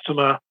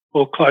customer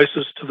or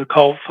closest to the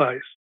coalface.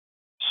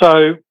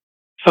 So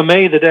for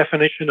me, the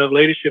definition of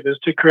leadership is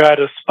to create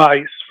a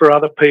space for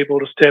other people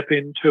to step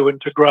into and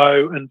to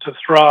grow and to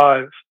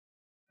thrive.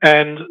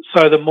 And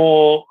so the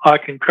more I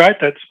can create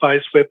that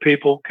space where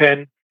people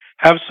can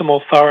have some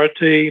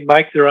authority,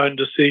 make their own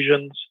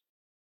decisions,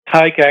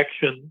 take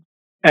action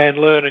and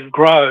learn and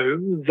grow,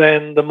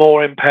 then the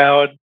more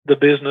empowered the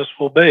business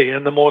will be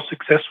and the more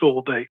successful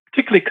will be.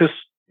 Particularly because,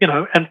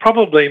 and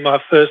probably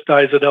my first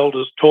days at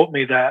Elders taught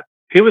me that.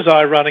 Here was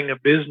I running a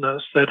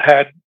business that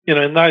had,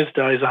 in those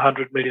days,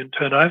 100 million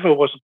turnover. It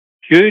wasn't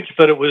huge,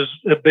 but it was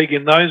big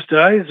in those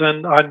days.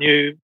 And I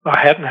knew I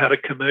hadn't had a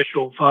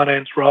commercial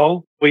finance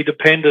role. We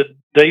depended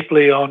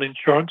deeply on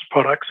insurance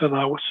products, and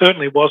I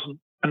certainly wasn't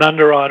an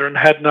underwriter and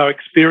had no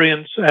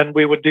experience. And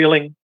we were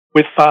dealing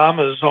with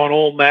farmers on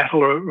all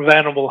matter of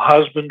animal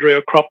husbandry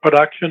or crop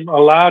production, a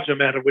large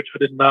amount of which I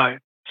didn't know.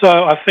 So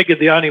I figured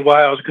the only way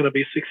I was going to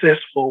be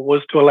successful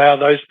was to allow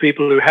those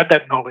people who had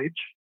that knowledge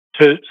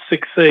to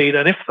succeed.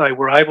 And if they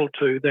were able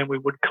to, then we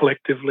would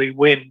collectively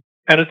win.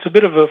 And it's a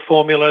bit of a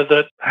formula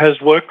that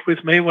has worked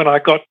with me. When I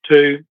got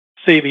to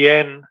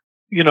CBN,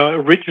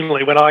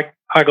 originally when I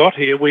got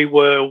here, we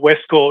were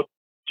Westcourt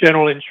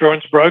General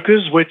Insurance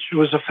Brokers, which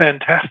was a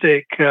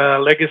fantastic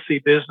legacy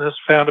business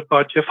founded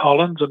by Jeff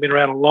Hollands. I've been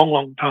around a long,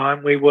 long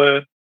time. We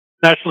were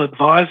National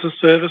Advisor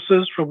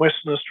Services from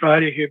Western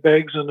Australia, Hugh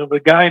Beggs, and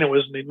again, it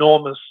was an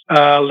enormous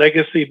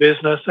legacy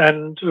business.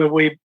 And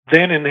we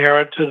then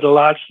inherited a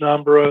large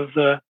number of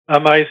the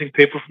amazing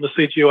people from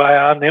the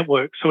CGUAR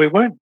network. So we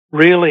weren't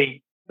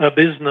really a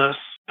business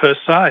per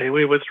se.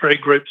 We were three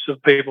groups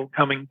of people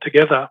coming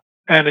together.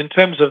 And in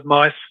terms of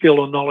my skill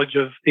or knowledge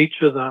of each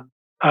of them,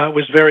 it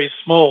was very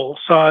small.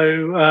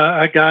 So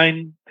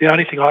again, the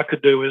only thing I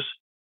could do was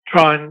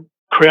try and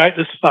create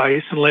the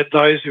space and let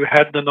those who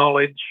had the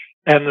knowledge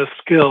and the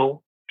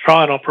skill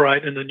try and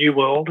operate in the new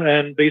world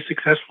and be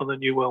successful in the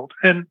new world.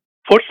 And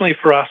fortunately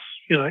for us,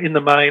 in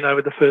the main,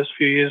 over the first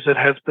few years, it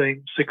has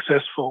been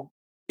successful.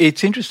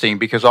 It's interesting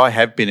because I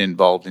have been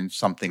involved in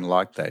something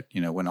like that.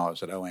 When I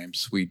was at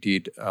OAMPS, we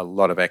did a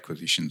lot of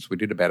acquisitions. We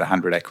did about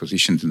 100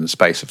 acquisitions in the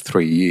space of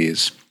 3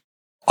 years.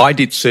 I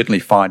did certainly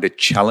find it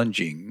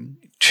challenging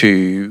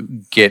to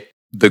get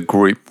the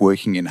group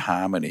working in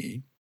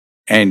harmony.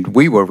 And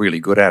we were really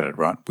good at it,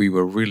 right? We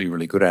were really,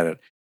 really good at it.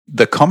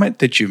 The comment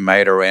that you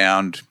made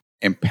around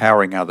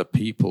empowering other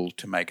people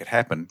to make it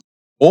happen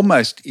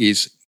almost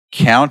is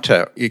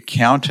counter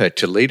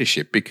to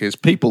leadership, because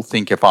people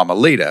think if I'm a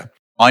leader,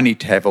 I need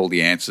to have all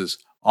the answers.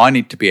 I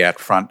need to be out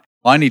front.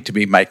 I need to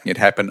be making it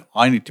happen.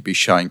 I need to be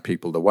showing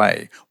people the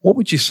way. What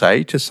would you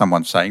say to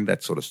someone saying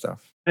that sort of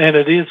stuff? And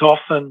it is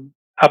often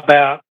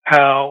about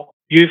how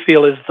you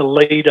feel as the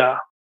leader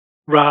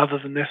rather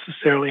than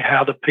necessarily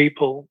how the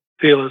people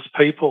feel as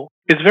people.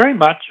 It's very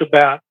much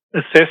about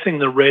assessing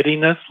the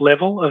readiness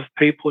level of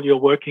people you're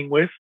working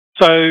with.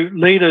 So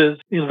leaders,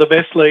 the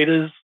best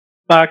leaders,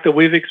 Mark, that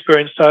we've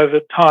experienced over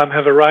time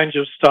have a range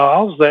of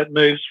styles that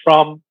moves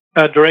from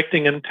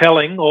directing and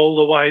telling all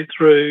the way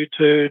through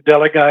to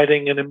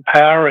delegating and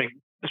empowering.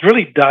 It's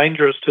really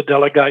dangerous to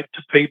delegate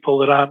to people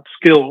that aren't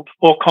skilled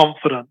or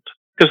confident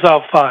because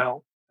they'll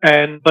fail.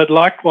 But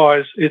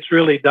likewise, it's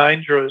really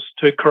dangerous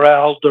to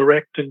corral,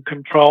 direct and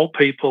control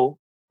people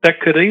that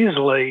could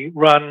easily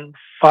run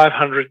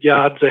 500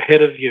 yards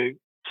ahead of you.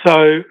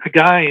 So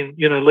again,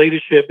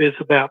 leadership is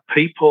about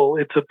people.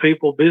 It's a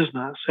people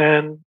business,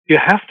 and you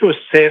have to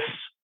assess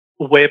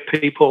where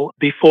people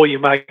before you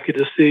make a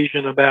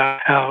decision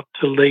about how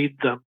to lead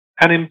them.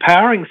 And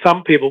empowering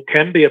some people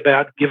can be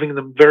about giving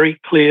them very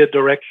clear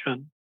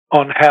direction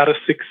on how to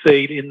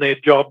succeed in their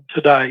job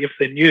today if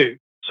they're new.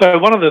 So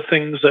one of the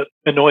things that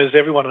annoys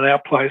everyone in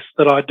our place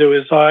that I do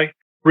is I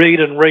read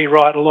and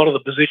rewrite a lot of the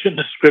position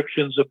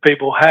descriptions that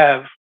people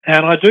have.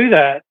 And I do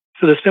that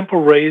for the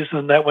simple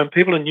reason that when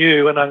people are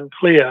new and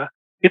unclear,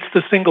 it's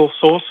the single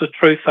source of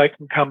truth they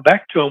can come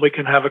back to and we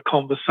can have a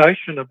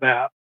conversation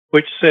about,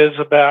 which says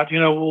about,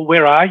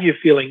 where are you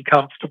feeling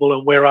comfortable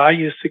and where are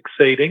you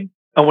succeeding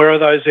and where are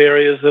those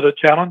areas that are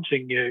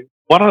challenging you?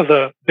 One of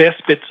the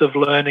best bits of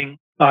learning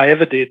I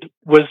ever did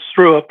was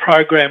through a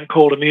program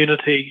called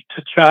Immunity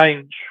to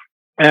Change.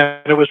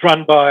 And it was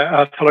run by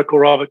a fellow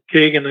called Robert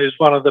Keegan, who's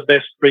one of the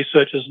best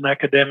researchers and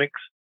academics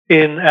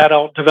in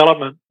adult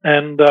development.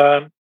 And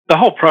the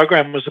whole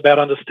program was about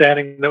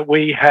understanding that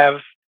we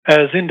have,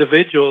 as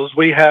individuals,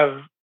 we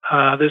have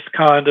this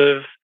kind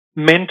of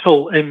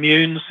mental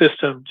immune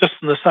system, just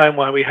in the same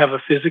way we have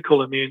a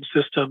physical immune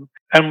system.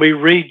 And we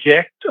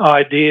reject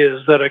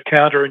ideas that are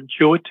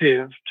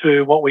counterintuitive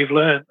to what we've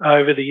learned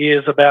over the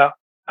years about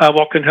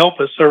what can help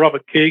us. So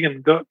Robert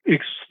Keegan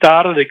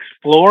started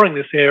exploring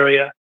this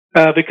area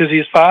because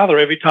his father,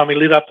 every time he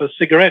lit up a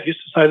cigarette, used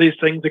to say, these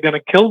things are going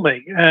to kill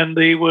me. And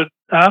he would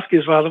ask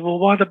his father, well,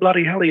 why the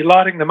bloody hell are you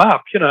lighting them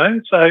up?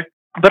 So,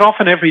 but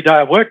often every day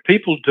at work,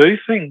 people do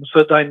things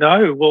that they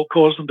know will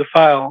cause them to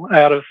fail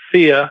out of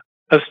fear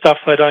of stuff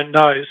they don't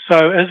know.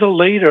 So as a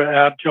leader,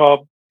 our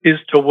job is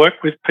to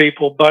work with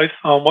people both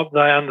on what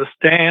they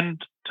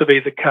understand to be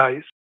the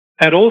case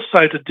and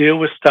also to deal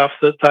with stuff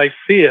that they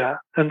fear.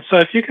 And so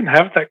if you can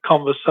have that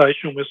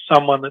conversation with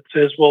someone that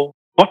says, well,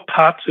 what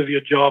parts of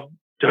your job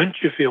don't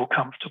you feel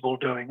comfortable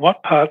doing?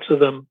 What parts of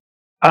them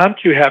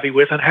aren't you happy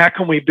with? And how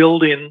can we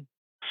build in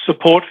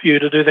support for you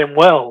to do them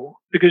well?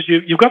 Because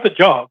you've got the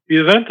job,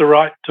 you've earned the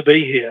right to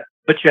be here,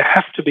 but you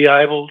have to be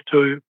able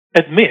to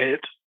admit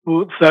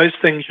those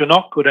things you're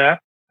not good at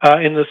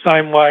in the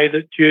same way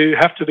that you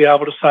have to be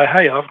able to say,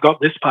 hey, I've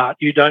got this part,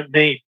 you don't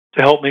need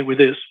to help me with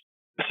this.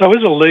 So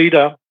as a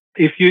leader,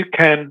 if you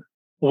can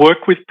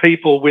work with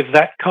people with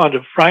that kind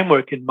of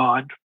framework in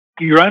mind,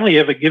 you're only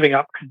ever giving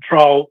up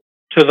control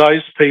to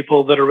those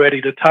people that are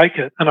ready to take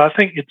it. And I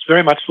think it's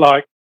very much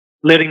like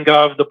letting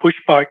go of the push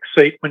bike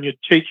seat when you're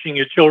teaching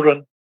your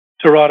children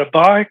to ride a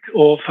bike,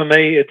 or for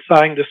me, it's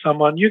saying to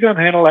someone, you go and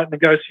handle that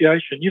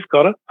negotiation. You've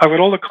got it. I've got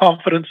all the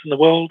confidence in the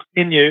world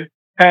in you.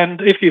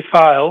 And if you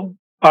fail,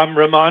 I'm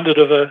reminded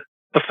of a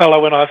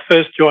fellow when I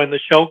first joined the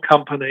Shell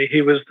company.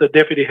 He was the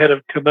deputy head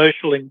of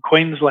commercial in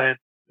Queensland,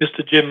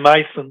 Mr. Jim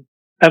Mason.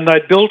 And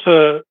they built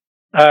a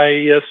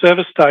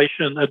service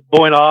station at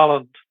Boyne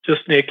Island,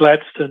 just near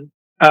Gladstone,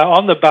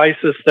 on the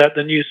basis that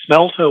the new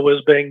smelter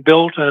was being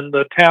built and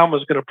the town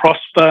was going to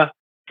prosper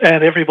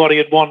and everybody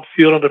would want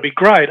fuel and it'd be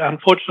great.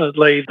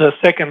 Unfortunately, the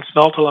second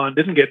smelter line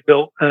didn't get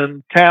built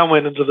and town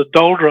went into the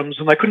doldrums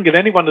and they couldn't get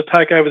anyone to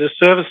take over the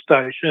service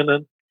station.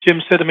 And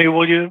Jim said to me,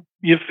 well,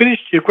 you've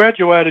finished, you've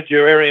graduated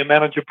your area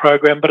manager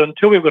program, but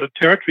until we've got a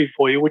territory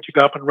for you, would you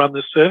go up and run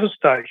the service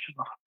station?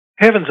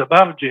 Heavens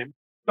above, Jim.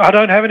 I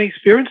don't have any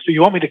experience. Do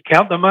you want me to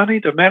count the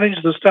money, to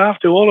manage the staff,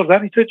 do all of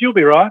that? He said, you'll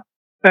be right.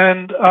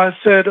 And I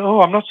said,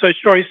 I'm not so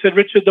sure. He said,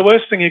 Richard, the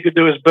worst thing you could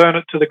do is burn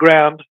it to the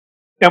ground.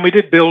 And we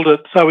did build it,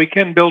 so we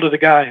can build it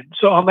again.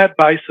 So on that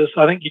basis,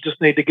 I think you just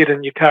need to get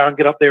in your car and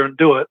get up there and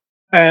do it.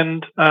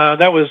 And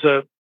that was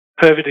a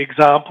perfect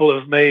example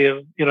of me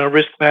of,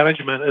 risk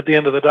management. At the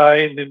end of the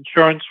day, in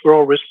insurance, we're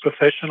all risk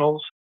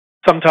professionals.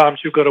 Sometimes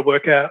you've got to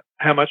work out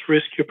how much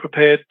risk you're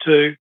prepared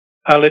to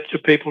let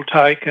your people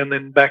take and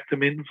then back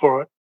them in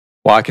for it.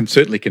 Well, I can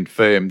certainly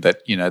confirm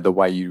that, the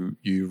way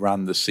you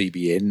run the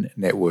CBN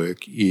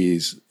network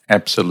is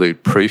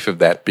absolute proof of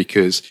that,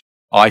 because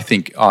I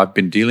think I've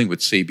been dealing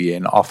with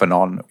CBN off and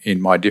on in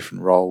my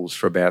different roles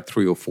for about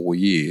 3 or 4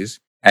 years.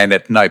 And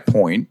at no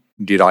point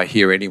did I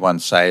hear anyone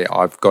say,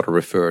 I've got to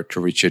refer it to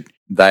Richard.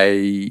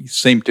 They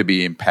seem to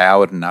be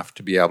empowered enough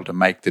to be able to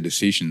make the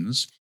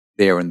decisions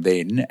there and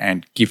then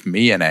and give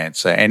me an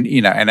answer. And,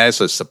 and as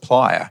a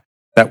supplier,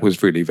 that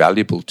was really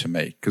valuable to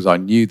me because I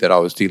knew that I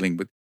was dealing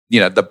with,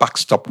 the buck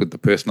stopped with the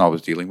person I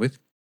was dealing with.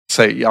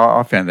 So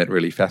I found that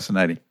really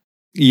fascinating.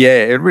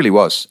 Yeah, it really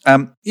was.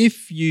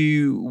 If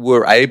you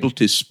were able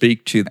to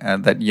speak to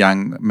that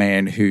young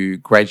man who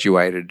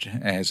graduated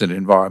as an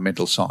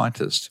environmental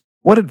scientist,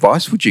 what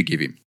advice would you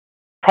give him?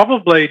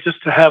 Probably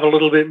just to have a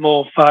little bit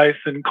more faith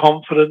and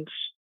confidence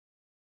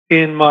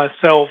in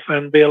myself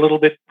and be a little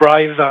bit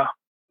braver.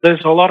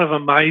 There's a lot of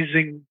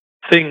amazing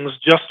things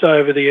just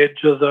over the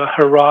edge of the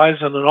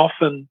horizon, and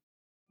often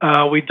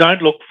we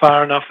don't look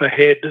far enough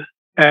ahead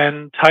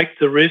and take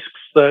the risks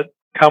that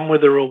come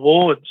with the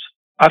rewards.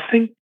 I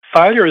think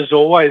failure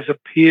always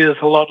appears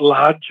a lot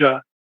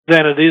larger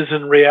than it is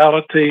in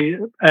reality,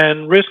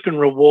 and risk and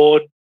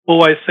reward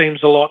always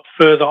seems a lot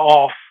further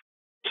off.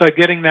 So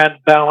getting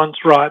that balance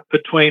right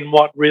between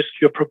what risk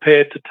you're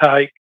prepared to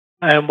take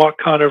and what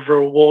kind of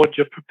reward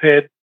you're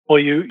prepared or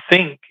you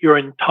think you're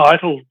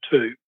entitled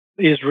to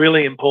is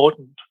really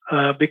important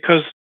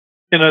because,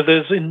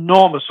 there's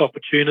enormous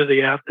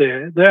opportunity out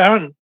there.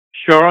 The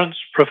insurance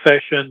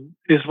profession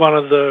is one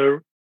of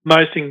the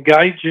most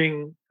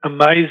engaging,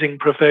 amazing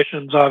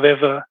professions I've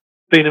ever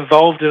been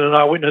involved in, and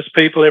I witness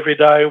people every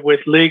day with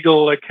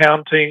legal,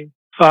 accounting,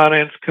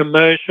 finance,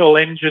 commercial,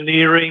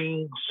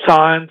 engineering,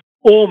 science,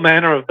 all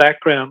manner of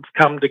backgrounds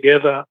come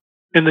together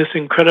in this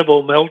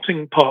incredible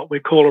melting pot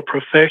we call a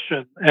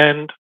profession.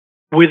 And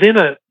within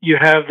it, you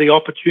have the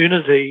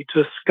opportunity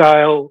to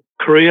scale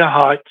career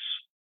heights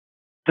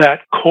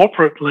that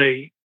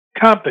corporately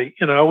can't be,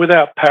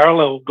 without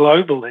parallel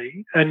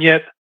globally. And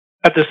yet,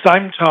 at the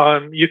same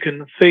time, you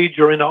can feed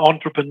your inner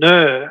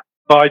entrepreneur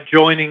by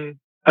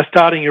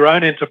starting your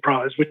own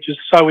enterprise, which is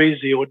so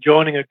easy, or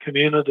joining a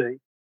community.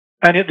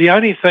 And the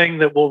only thing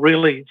that will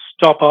really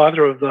stop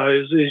either of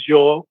those is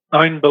your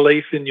own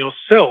belief in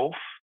yourself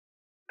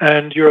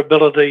and your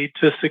ability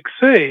to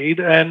succeed.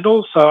 And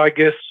also, I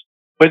guess,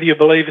 whether you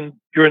believe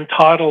you're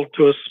entitled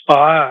to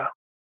aspire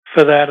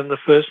for that in the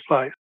first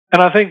place.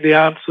 And I think the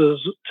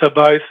answers to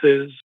both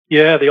is,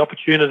 the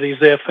opportunity is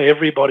there for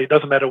everybody. It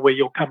doesn't matter where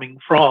you're coming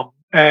from.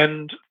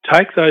 And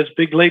take those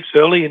big leaps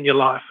early in your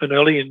life and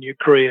early in your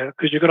career,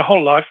 because you've got a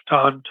whole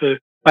lifetime to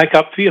make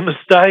up for your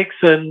mistakes.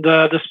 And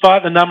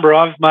despite the number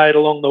I've made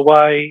along the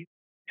way,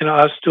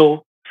 I've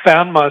still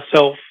found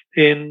myself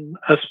in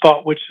a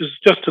spot which is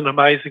just an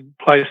amazing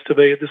place to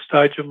be at this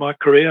stage of my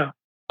career.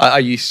 Are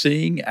you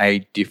seeing a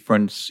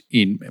difference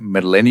in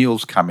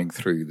millennials coming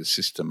through the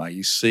system? Are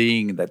you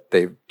seeing that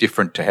they're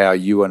different to how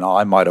you and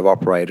I might have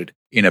operated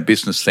in a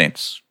business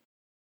sense?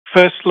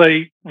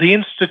 Firstly, the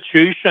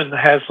institution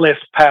has less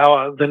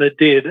power than it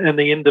did, and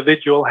the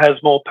individual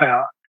has more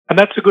power. And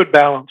that's a good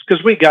balance,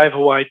 because we gave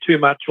away too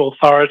much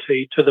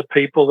authority to the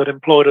people that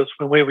employed us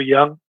when we were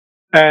young,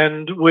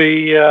 and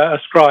we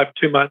ascribed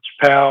too much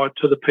power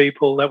to the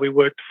people that we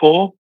worked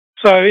for.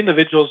 So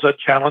individuals are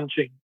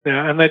challenging,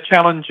 and they're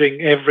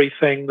challenging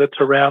everything that's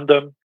around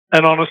them.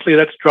 And honestly,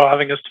 that's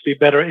driving us to be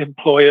better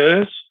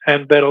employers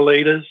and better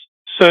leaders.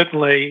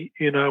 Certainly,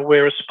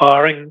 we're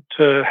aspiring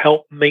to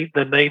help meet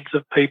the needs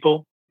of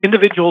people.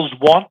 Individuals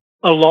want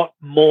a lot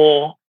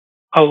more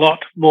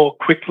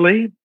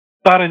quickly.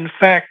 But in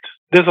fact,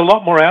 there's a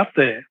lot more out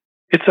there.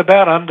 It's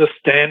about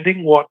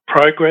understanding what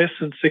progress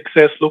and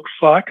success looks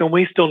like, and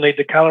we still need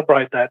to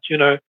calibrate that.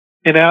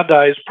 In our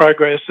days,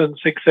 progress and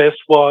success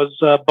was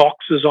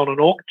boxes on an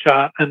org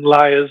chart and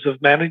layers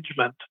of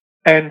management.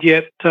 And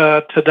yet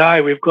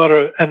today we've got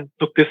to, and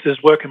look, this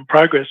is work in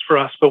progress for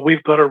us, but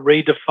we've got to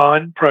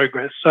redefine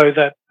progress so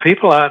that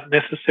people aren't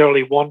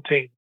necessarily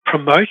wanting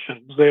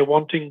promotions, they're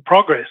wanting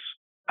progress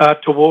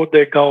toward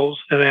their goals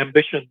and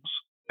ambitions.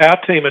 Our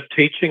team are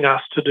teaching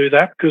us to do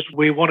that because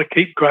we want to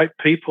keep great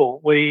people.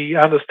 We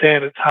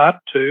understand it's hard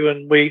to,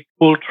 and we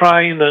will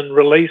train and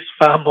release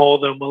far more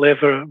than we'll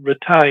ever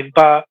retain,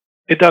 but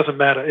it doesn't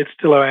matter. It's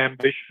still our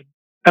ambition.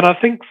 And I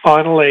think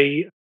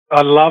finally,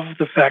 I love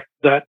the fact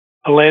that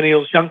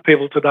millennials, young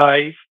people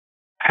today,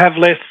 have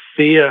less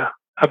fear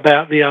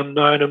about the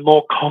unknown and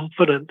more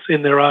confidence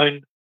in their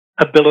own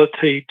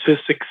ability to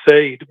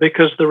succeed,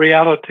 because the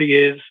reality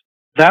is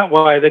that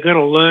way they're going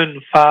to learn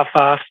far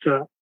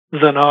faster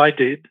than I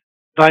did.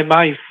 They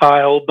may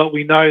fail, but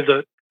we know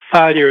that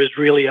failure is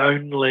really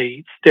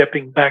only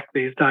stepping back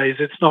these days.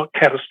 It's not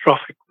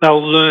catastrophic.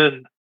 They'll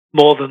learn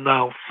more than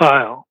they'll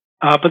fail,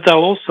 but they'll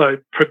also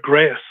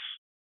progress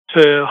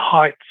to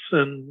heights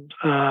and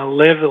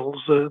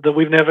levels that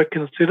we've never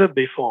considered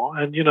before.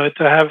 And,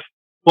 to have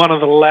one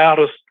of the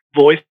loudest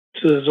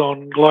voices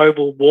on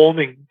global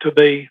warming to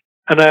be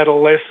an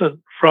adolescent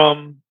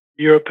from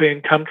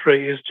European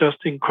country is just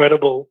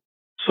incredible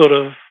sort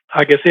of,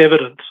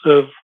 evidence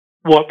of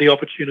what the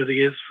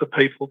opportunity is for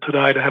people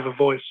today to have a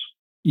voice.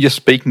 You're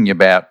speaking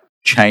about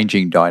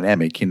changing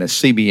dynamic in a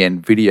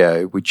CBN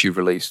video, which you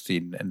released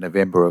in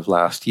November of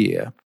last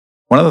year.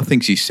 One of the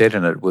things you said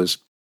in it was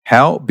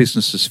how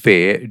businesses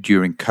fare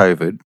during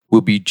COVID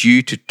will be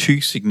due to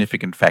two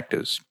significant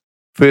factors.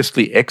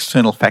 Firstly,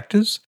 external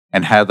factors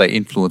and how they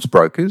influence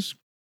brokers.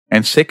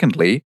 And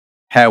secondly,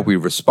 how we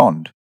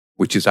respond,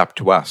 which is up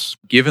to us.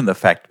 Given the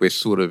fact we're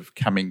sort of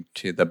coming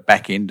to the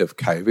back end of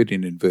COVID,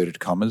 in inverted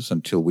commas,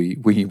 until we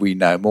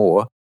know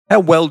more, how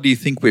well do you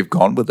think we've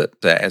gone with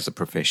it as a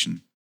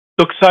profession?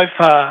 Look, so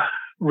far,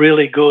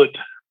 really good.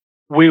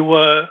 We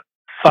were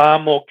far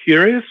more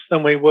curious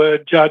than we were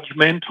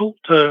judgmental,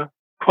 to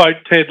quote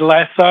Ted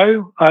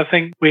Lasso. I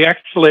think we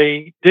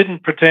actually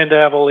didn't pretend to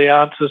have all the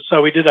answers,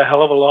 so we did a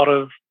hell of a lot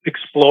of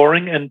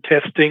exploring and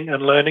testing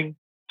and learning.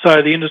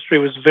 So the industry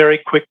was very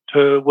quick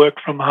to work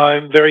from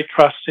home, very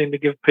trusting to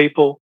give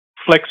people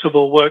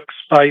flexible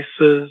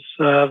workspaces,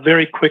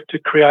 very quick to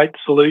create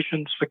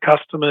solutions for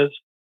customers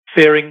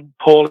faring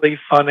poorly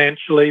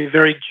financially,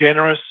 very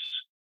generous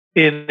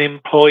in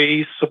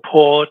employee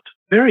support,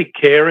 very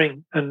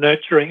caring and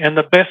nurturing. And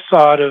the best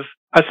side of,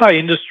 I say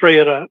industry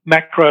at a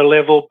macro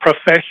level,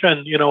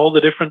 profession, all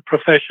the different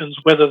professions,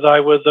 whether they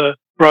were the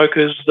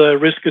brokers, the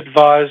risk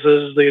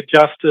advisors, the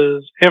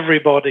adjusters,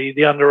 everybody,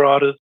 the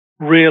underwriters,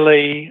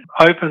 really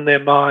open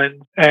their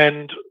mind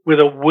and with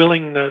a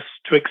willingness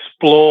to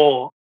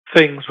explore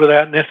things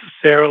without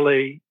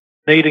necessarily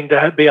needing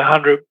to be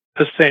 100%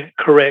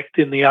 correct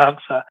in the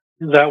answer.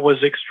 That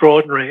was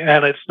extraordinary.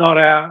 And it's not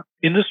our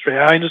industry.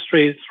 Our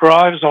industry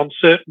thrives on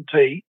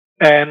certainty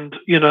and,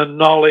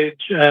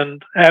 knowledge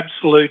and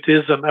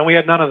absolutism. And we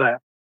had none of that.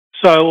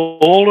 So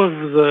all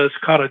of the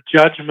kind of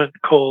judgment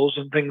calls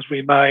and things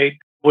we made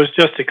was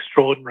just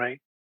extraordinary.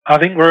 I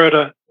think we're at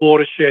a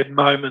watershed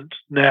moment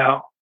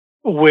now.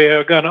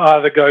 We're going to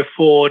either go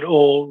forward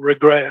or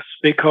regress,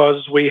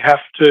 because we have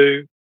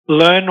to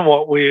learn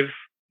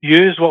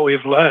use what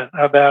we've learned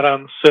about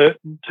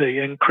uncertainty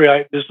and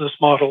create business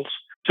models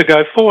to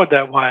go forward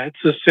that way.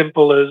 It's as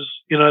simple as,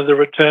 the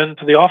return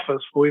to the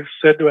office. We've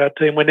said to our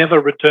team, we're never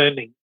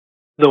returning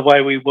the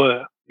way we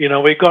were.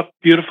 We've got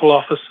beautiful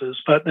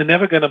offices, but they're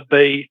never going to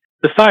be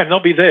the same. They'll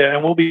be there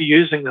and we'll be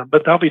using them,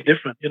 but they'll be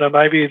different.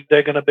 Maybe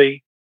they're going to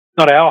be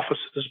not our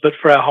offices, but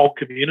for our whole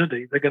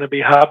community. They're going to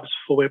be hubs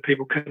for where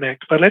people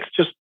connect. But let's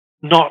just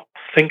not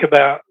think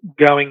about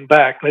going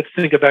back. Let's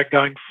think about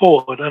going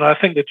forward. And I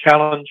think the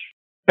challenge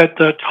at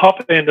the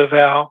top end of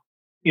our,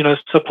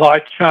 supply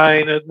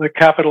chain and the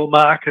capital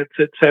markets,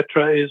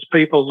 etc., is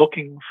people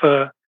looking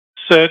for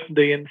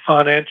certainty in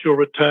financial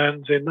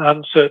returns in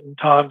uncertain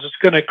times. It's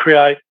going to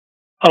create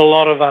a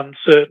lot of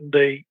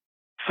uncertainty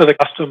for the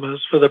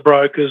customers, for the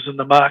brokers and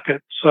the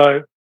market.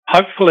 So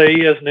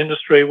hopefully, as an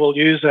industry, we'll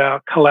use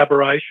our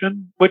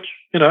collaboration, which,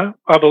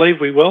 I believe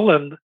we will,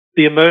 and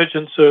the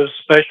emergence of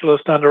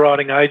specialist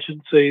underwriting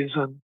agencies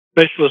and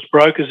specialist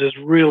brokers is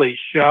really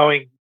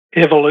showing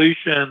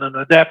evolution and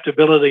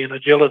adaptability and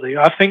agility.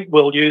 I think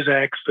we'll use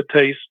our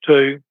expertise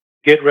to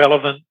get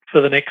relevant for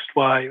the next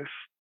wave.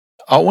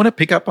 I want to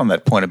pick up on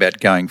that point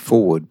about going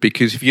forward,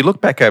 because if you look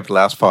back over the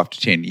last 5 to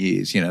 10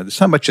 years, there's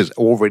so much has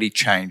already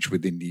changed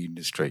within the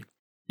industry.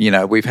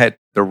 We've had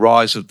the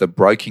rise of the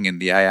broking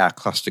and the AR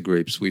cluster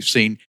groups. We've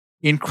seen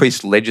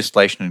increased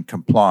legislation and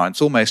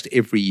compliance. Almost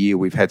every year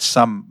we've had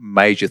some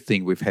major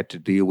thing we've had to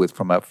deal with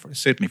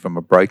certainly from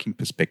a broking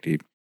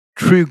perspective.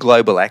 True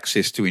global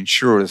access to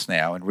insurers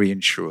now and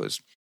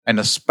reinsurers. and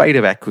a spate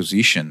of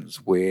acquisitions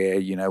where,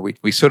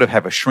 we sort of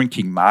have a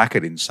shrinking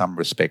market in some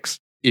respects.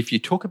 If you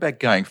talk about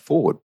going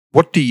forward,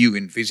 what do you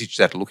envisage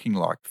that looking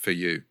like for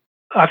you?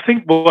 I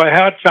think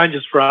how it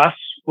changes for us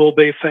will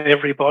be for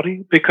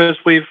everybody, because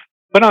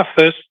when I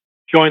first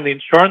joined the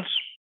insurance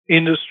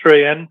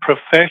industry and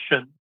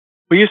profession,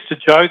 we used to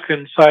joke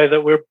and say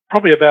that we're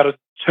probably about a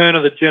turn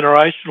of the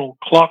generational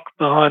clock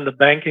behind the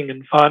banking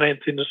and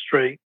finance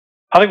industry.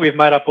 I think we've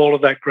made up all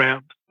of that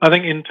ground. I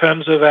think in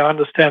terms of our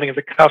understanding of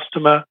the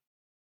customer,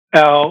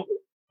 our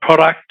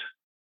product,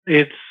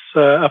 its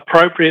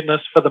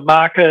appropriateness for the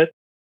market,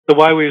 the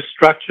way we've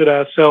structured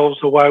ourselves,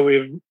 the way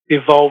we've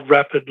evolved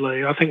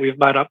rapidly, I think we've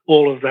made up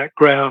all of that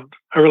ground.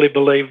 I really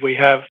believe we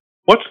have.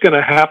 What's going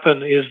to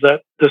happen is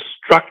that the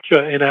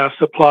structure in our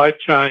supply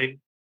chain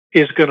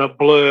is going to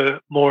blur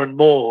more and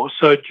more.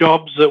 So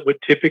jobs that were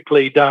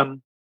typically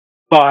done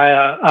by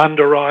an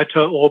underwriter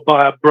or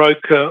by a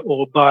broker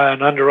or by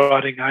an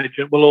underwriting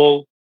agent will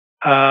all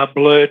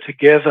blur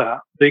together,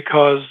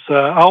 because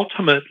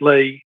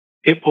ultimately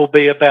it will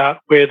be about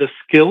where the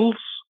skills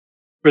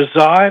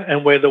reside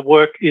and where the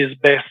work is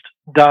best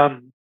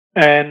done.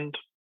 And,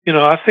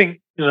 I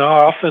think, I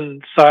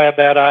often say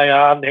about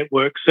AR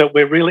networks that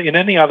we're really, in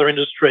any other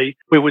industry,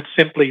 we would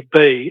simply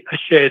be a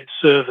shared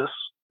service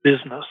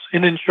business.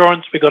 In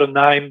insurance, we got a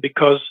name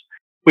because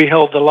we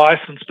held the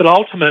license, but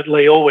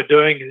ultimately all we're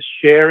doing is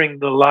sharing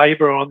the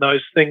labour on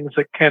those things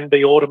that can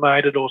be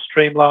automated or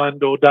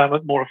streamlined or done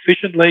more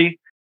efficiently,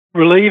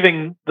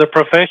 relieving the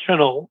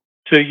professional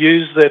to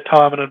use their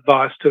time and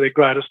advice to their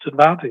greatest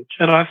advantage.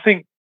 And I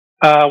think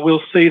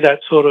we'll see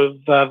that sort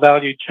of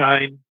value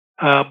chain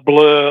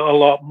blur a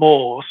lot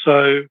more.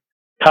 So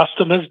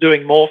customers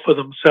doing more for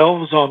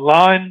themselves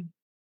online,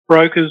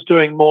 brokers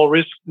doing more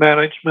risk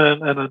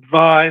management and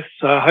advice,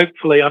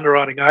 hopefully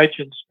underwriting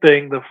agents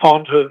being the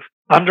font of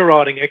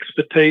underwriting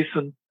expertise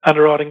and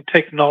underwriting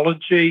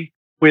technology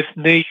with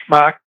niche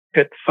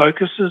market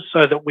focuses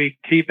so that we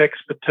keep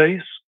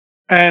expertise,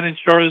 and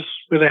insurers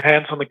with their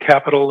hands on the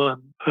capital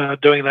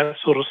and doing that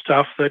sort of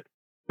stuff that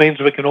means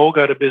we can all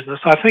go to business.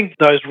 I think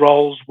those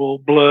roles will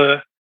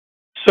blur.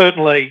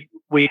 Certainly,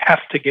 we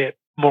have to get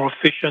more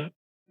efficient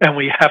and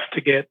we have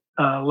to get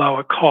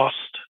lower cost,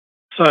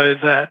 so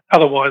that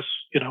otherwise,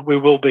 we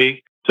will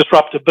be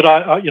disrupted. But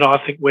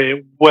I think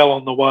we're well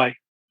on the way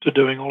to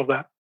doing all of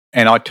that.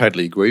 And I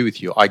totally agree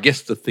with you. I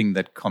guess the thing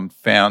that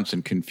confounds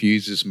and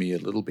confuses me a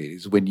little bit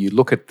is when you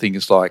look at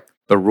things like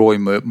the Roy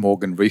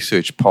Morgan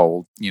Research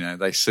Poll,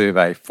 they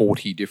survey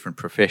 40 different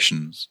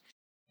professions,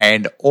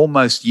 and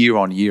almost year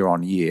on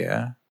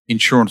year,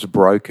 insurance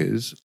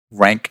brokers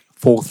rank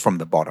fourth from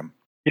the bottom.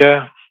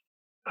 Yeah.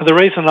 The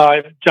reason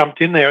I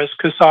jumped in there is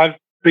because I've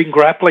been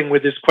grappling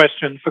with this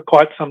question for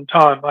quite some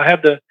time. I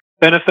had the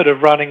benefit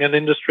of running an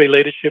industry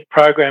leadership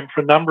program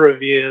for a number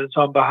of years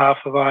on behalf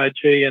of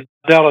IAG, and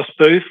Dallas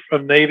Booth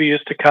from NEBA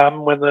used to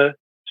come when the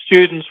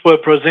students were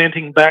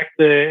presenting back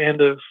their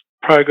end of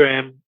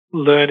program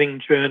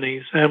learning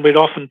journeys, and we'd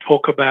often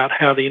talk about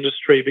how the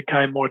industry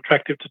became more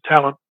attractive to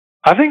talent.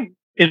 I think,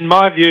 in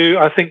my view,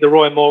 the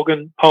Roy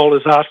Morgan poll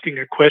is asking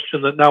a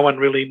question that no one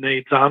really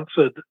needs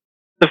answered.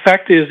 The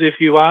fact is, if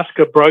you ask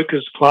a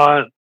broker's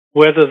client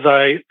whether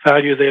they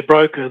value their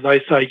broker,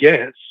 they say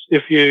yes.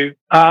 If you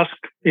ask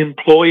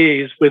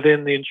employees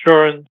within the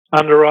insurance,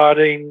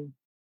 underwriting,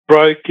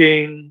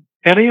 broking,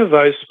 any of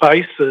those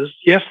spaces,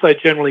 yes, they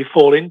generally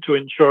fall into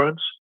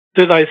insurance.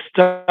 Do they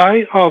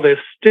stay? Oh,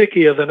 they're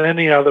stickier than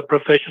any other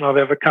profession I've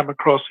ever come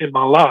across in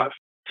my life.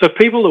 So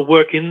people who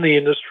work in the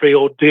industry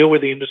or deal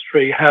with the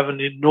industry have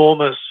an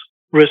enormous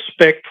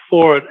respect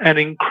for it. And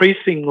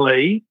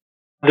increasingly,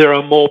 there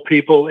are more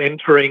people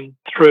entering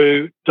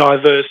through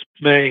diverse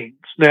means.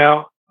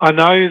 Now, I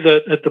know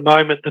that at the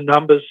moment the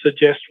numbers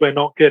suggest we're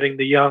not getting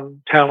the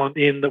young talent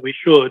in that we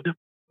should,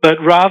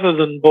 but rather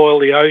than boil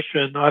the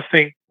ocean, I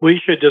think we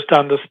should just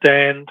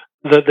understand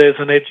that there's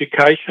an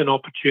education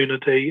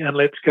opportunity, and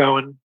let's go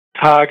and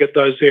target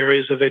those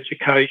areas of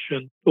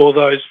education or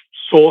those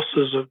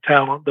sources of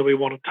talent that we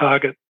want to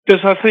target.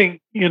 Because I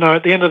think,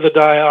 at the end of the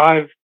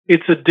day,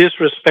 it's a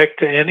disrespect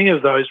to any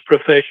of those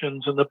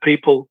professions and the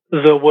people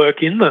that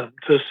work in them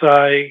to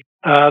say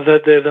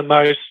that they're the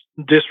most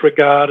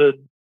disregarded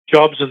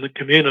jobs in the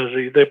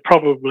community. They're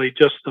probably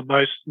just the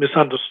most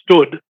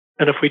misunderstood.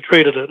 And if we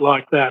treated it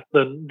like that,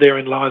 then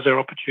therein lies our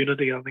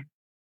opportunity, I think.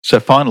 So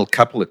final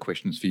couple of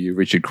questions for you,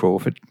 Richard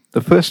Crawford.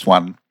 The first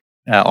one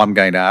I'm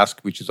going to ask,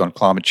 which is on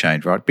climate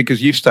change, right?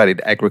 Because you've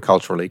studied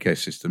agricultural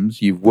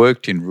ecosystems, you've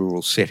worked in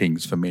rural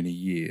settings for many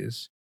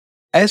years.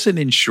 As an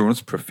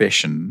insurance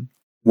profession,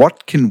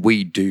 what can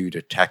we do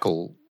to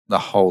tackle the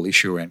whole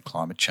issue around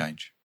climate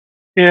change?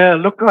 Yeah,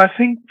 look, I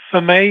think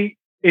for me,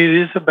 it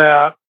is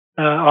about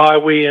I,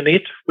 we and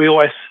it. We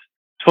always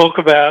talk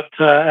about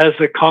as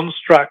a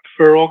construct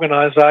for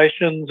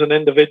organisations and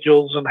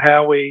individuals and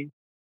how we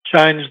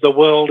change the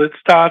world. It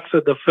starts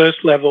at the first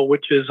level,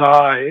 which is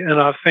I.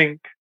 And I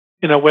think,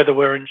 whether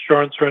we're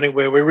insurance or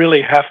anywhere, we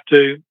really have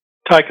to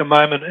take a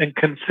moment and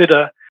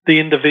consider the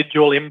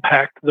individual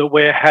impact that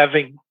we're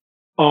having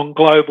on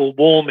global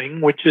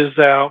warming, which is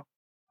our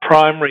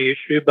primary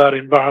issue, but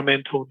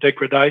environmental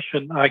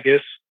degradation, I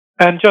guess,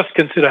 and just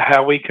consider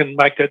how we can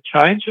make that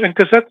change. And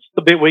because that's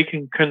the bit we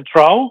can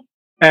control,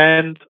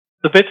 and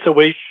the bits that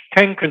we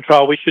can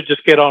control, we should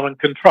just get on and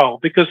control.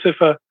 Because if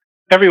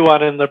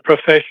everyone in the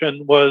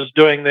profession was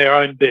doing their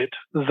own bit,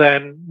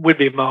 then we'd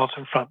be miles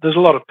in front. There's a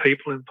lot of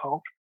people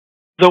involved.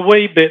 The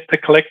we bit, the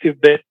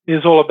collective bit,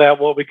 is all about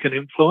what we can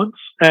influence.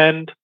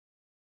 And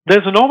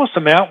there's an enormous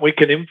amount we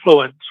can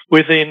influence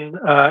within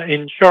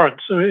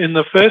insurance. In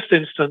the first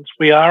instance,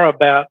 we are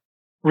about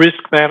risk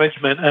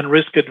management and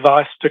risk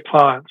advice to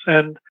clients.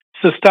 And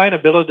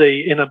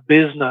sustainability in a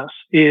business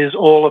is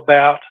all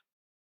about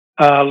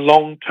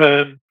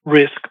long-term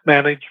risk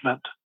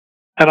management.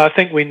 And I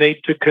think we need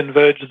to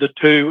converge the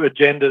two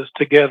agendas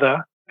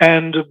together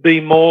and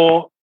be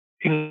more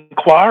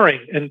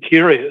inquiring and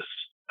curious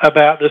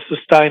about the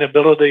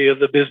sustainability of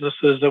the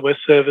businesses that we're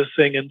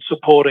servicing and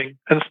supporting,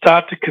 and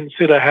start to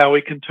consider how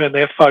we can turn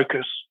their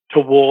focus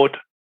toward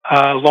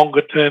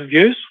longer-term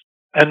views,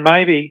 and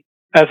maybe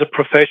as a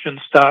profession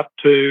start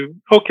to,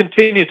 or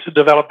continue to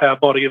develop our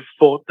body of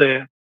thought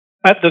there.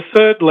 At the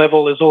third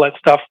level is all that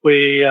stuff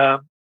we're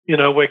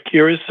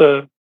curious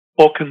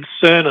or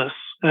concern us,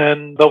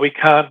 but we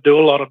can't do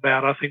a lot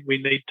about. I think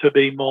we need to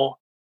be more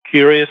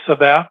curious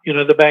about.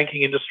 The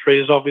banking industry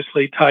has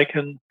obviously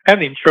taken,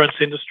 and the insurance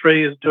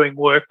industry is doing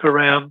work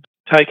around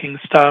taking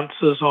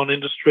stances on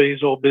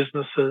industries or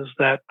businesses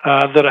that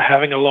are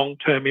having a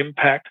long-term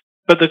impact.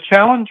 But the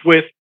challenge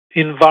with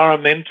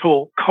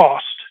environmental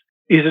cost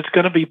is it's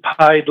going to be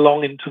paid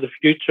long into the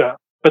future,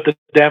 but the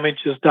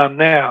damage is done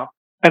now.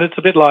 And it's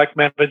a bit like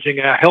managing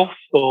our health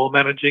or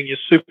managing your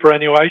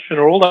superannuation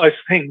or all those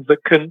things that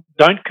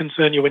don't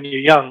concern you when you're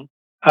young,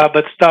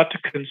 but start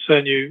to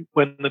concern you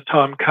when the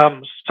time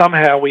comes.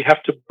 Somehow we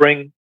have to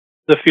bring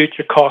the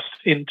future cost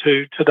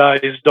into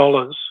today's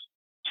dollars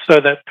so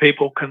that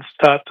people can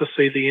start to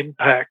see the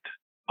impact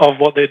of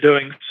what they're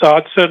doing. So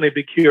I'd certainly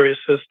be curious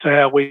as to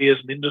how we as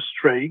an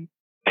industry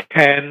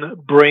can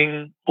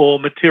bring or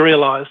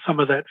materialise some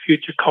of that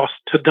future cost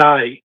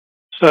today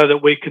so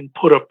that we can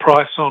put a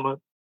price on it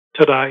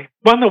today.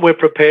 One that we're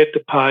prepared to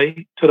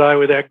pay today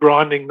without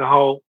grinding the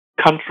whole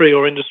country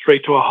or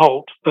industry to a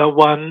halt, but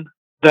one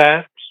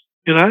that,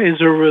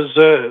 is a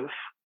reserve.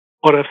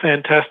 What a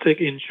fantastic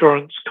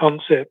insurance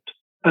concept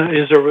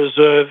is a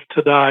reserve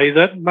today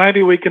that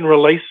maybe we can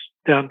release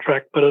down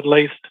track, but at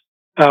least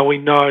we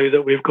know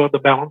that we've got the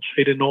balance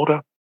sheet in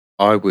order.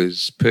 I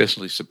was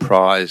personally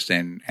surprised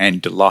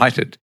and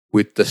delighted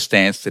with the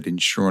stance that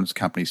insurance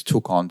companies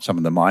took on some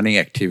of the mining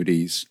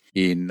activities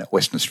in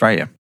Western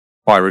Australia.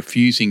 By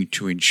refusing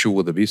to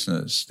insure the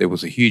business, there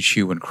was a huge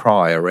hue and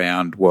cry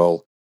around,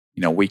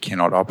 we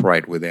cannot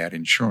operate without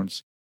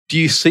insurance. Do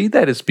you see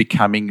that as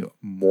becoming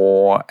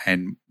more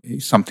and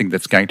something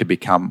that's going to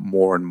become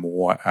more and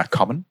more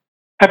common?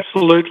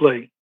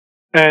 Absolutely.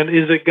 And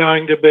is it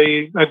going to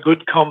be a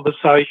good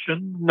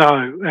conversation?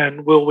 No.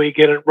 And will we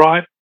get it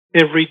right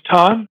every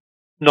time?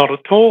 Not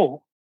at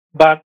all.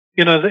 But,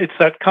 it's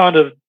that kind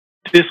of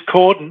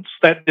discordance,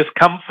 that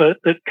discomfort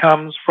that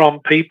comes from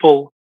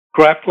people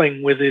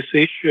grappling with this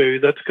issue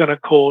that's going to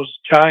cause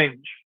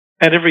change.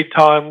 And every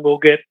time we'll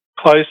get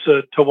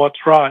closer to what's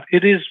right.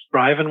 It is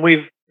brave, and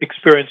we've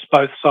experienced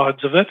both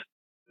sides of it,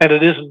 and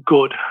it isn't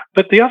good.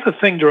 But the other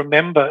thing to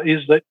remember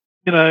is that,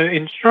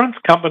 insurance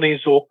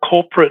companies or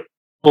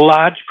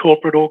large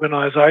corporate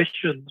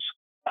organisations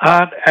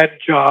aren't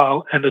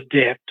agile and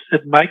adept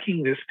at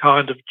making this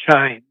kind of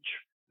change.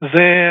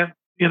 They're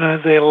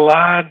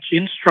large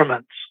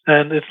instruments,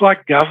 and it's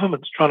like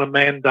governments trying to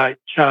mandate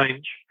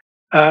change.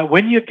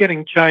 When you're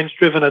getting change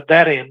driven at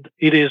that end,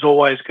 it is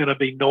always going to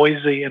be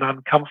noisy and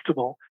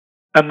uncomfortable.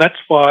 And that's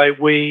why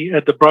we,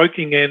 at the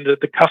broking end, at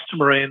the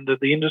customer end, at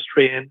the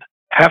industry end,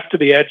 have to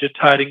be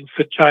agitating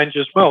for change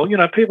as well.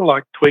 People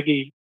like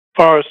Twiggy,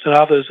 Forrest and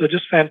others are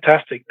just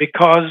fantastic,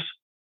 because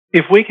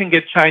if we can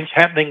get change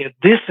happening at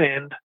this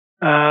end,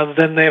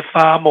 then they're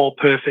far more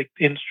perfect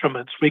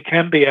instruments. We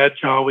can be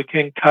agile. We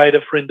can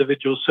cater for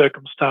individual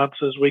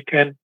circumstances. We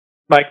can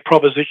make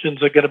propositions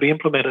that are going to be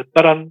implemented.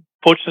 But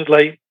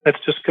unfortunately,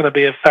 that's just going to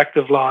be a fact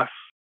of life.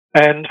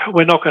 And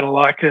we're not going to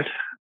like it,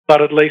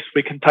 but at least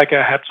we can take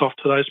our hats off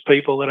to those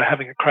people that are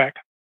having a crack.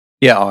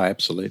 Yeah,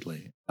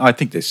 absolutely. I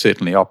think there's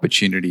certainly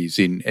opportunities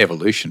in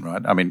evolution,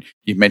 right? I mean,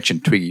 you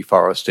mentioned Twiggy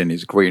Forrest and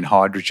his green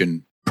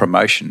hydrogen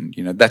promotion,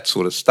 that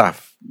sort of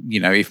stuff.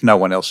 If no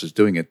one else is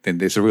doing it, then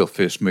there's a real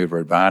first mover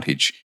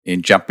advantage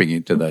in jumping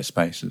into those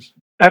spaces.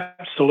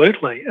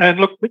 Absolutely. And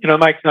look,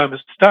 make no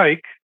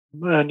mistake,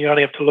 and you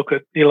only have to look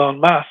at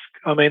Elon Musk.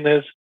 I mean,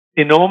 there's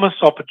enormous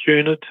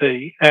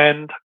opportunity.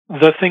 And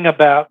the thing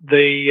about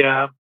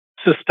the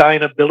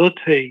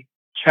sustainability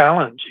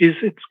challenge is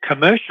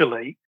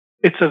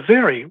it's a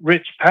very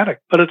rich paddock,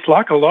 but it's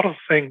like a lot of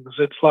things.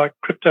 It's like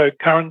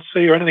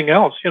cryptocurrency or anything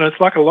else. It's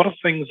like a lot of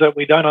things that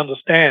we don't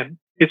understand.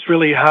 It's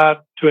really hard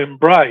to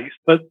embrace.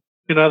 But,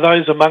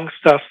 those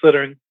amongst us that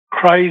are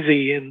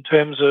crazy in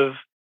terms of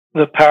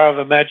the power of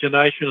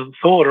imagination and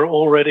thought are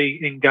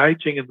already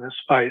engaging in this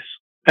space.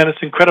 And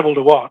it's incredible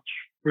to watch,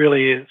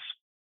 really is.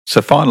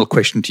 So final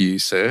question to you,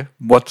 sir.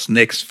 What's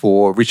next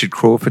for Richard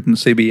Crawford and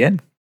CBN?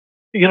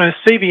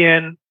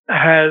 CBN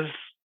has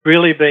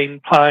really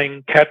been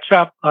playing catch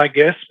up, I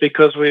guess,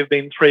 because we've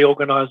been three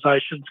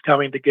organisations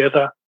coming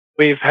together.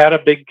 We've had a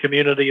big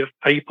community of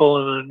people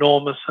and an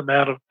enormous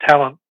amount of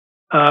talent.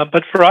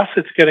 But for us,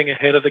 it's getting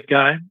ahead of the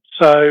game.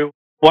 So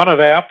one of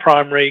our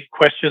primary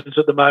questions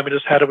at the moment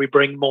is how do we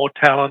bring more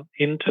talent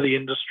into the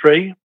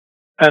industry,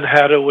 and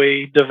how do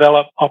we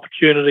develop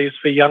opportunities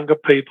for younger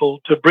people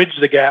to bridge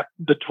the gap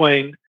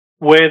between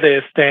where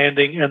they're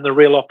standing and the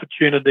real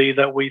opportunity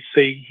that we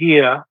see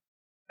here.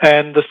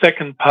 And the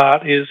second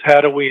part is how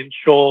do we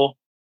ensure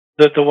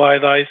that the way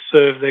they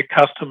serve their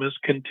customers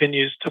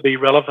continues to be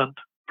relevant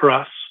for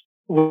us.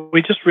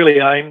 We just really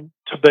aim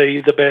to be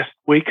the best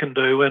we can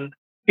do, and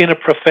in a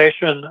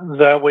profession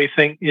that we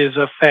think is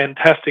a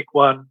fantastic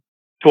one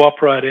to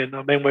operate in.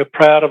 I mean, we're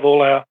proud of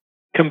all our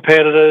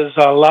competitors.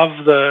 I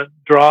love the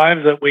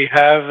drive that we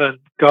have, and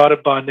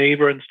guided by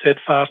NIBA and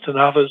Steadfast and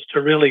others,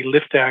 to really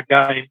lift our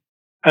game.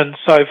 And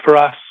so for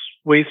us,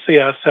 we see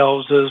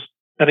ourselves as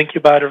an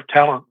incubator of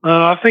talent. And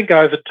I think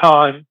over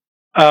time,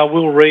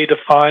 we'll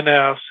redefine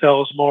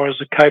ourselves more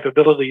as a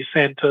capability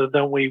centre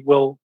than we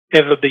will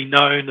ever be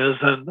known as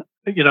an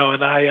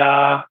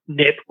AR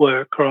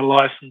network or a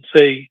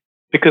licensee,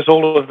 because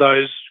all of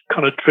those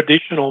kind of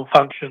traditional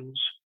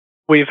functions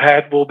we've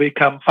had will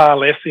become far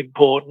less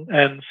important,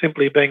 and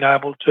simply being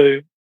able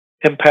to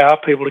empower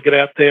people to get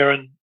out there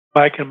and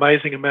make an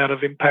amazing amount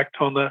of impact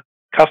on the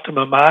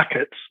customer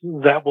markets,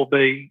 that will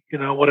be,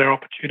 what our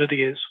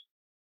opportunity is.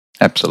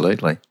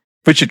 Absolutely.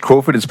 Richard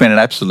Crawford, it's been an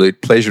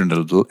absolute pleasure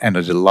and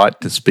a delight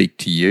to speak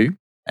to you.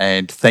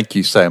 And thank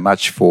you so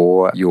much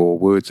for your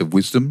words of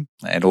wisdom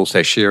and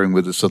also sharing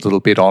with us a little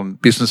bit on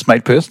Business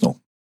Made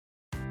Personal.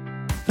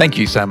 Thank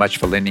you so much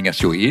for lending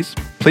us your ears.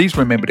 Please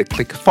remember to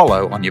click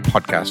follow on your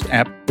podcast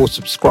app or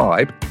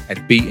subscribe at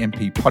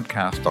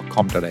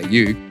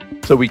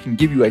bmpodcast.com.au so we can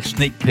give you a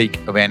sneak peek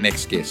of our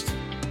next guest.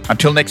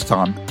 Until next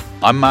time,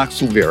 I'm Mark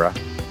Silvera,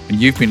 and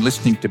you've been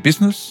listening to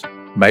Business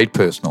Made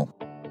Personal.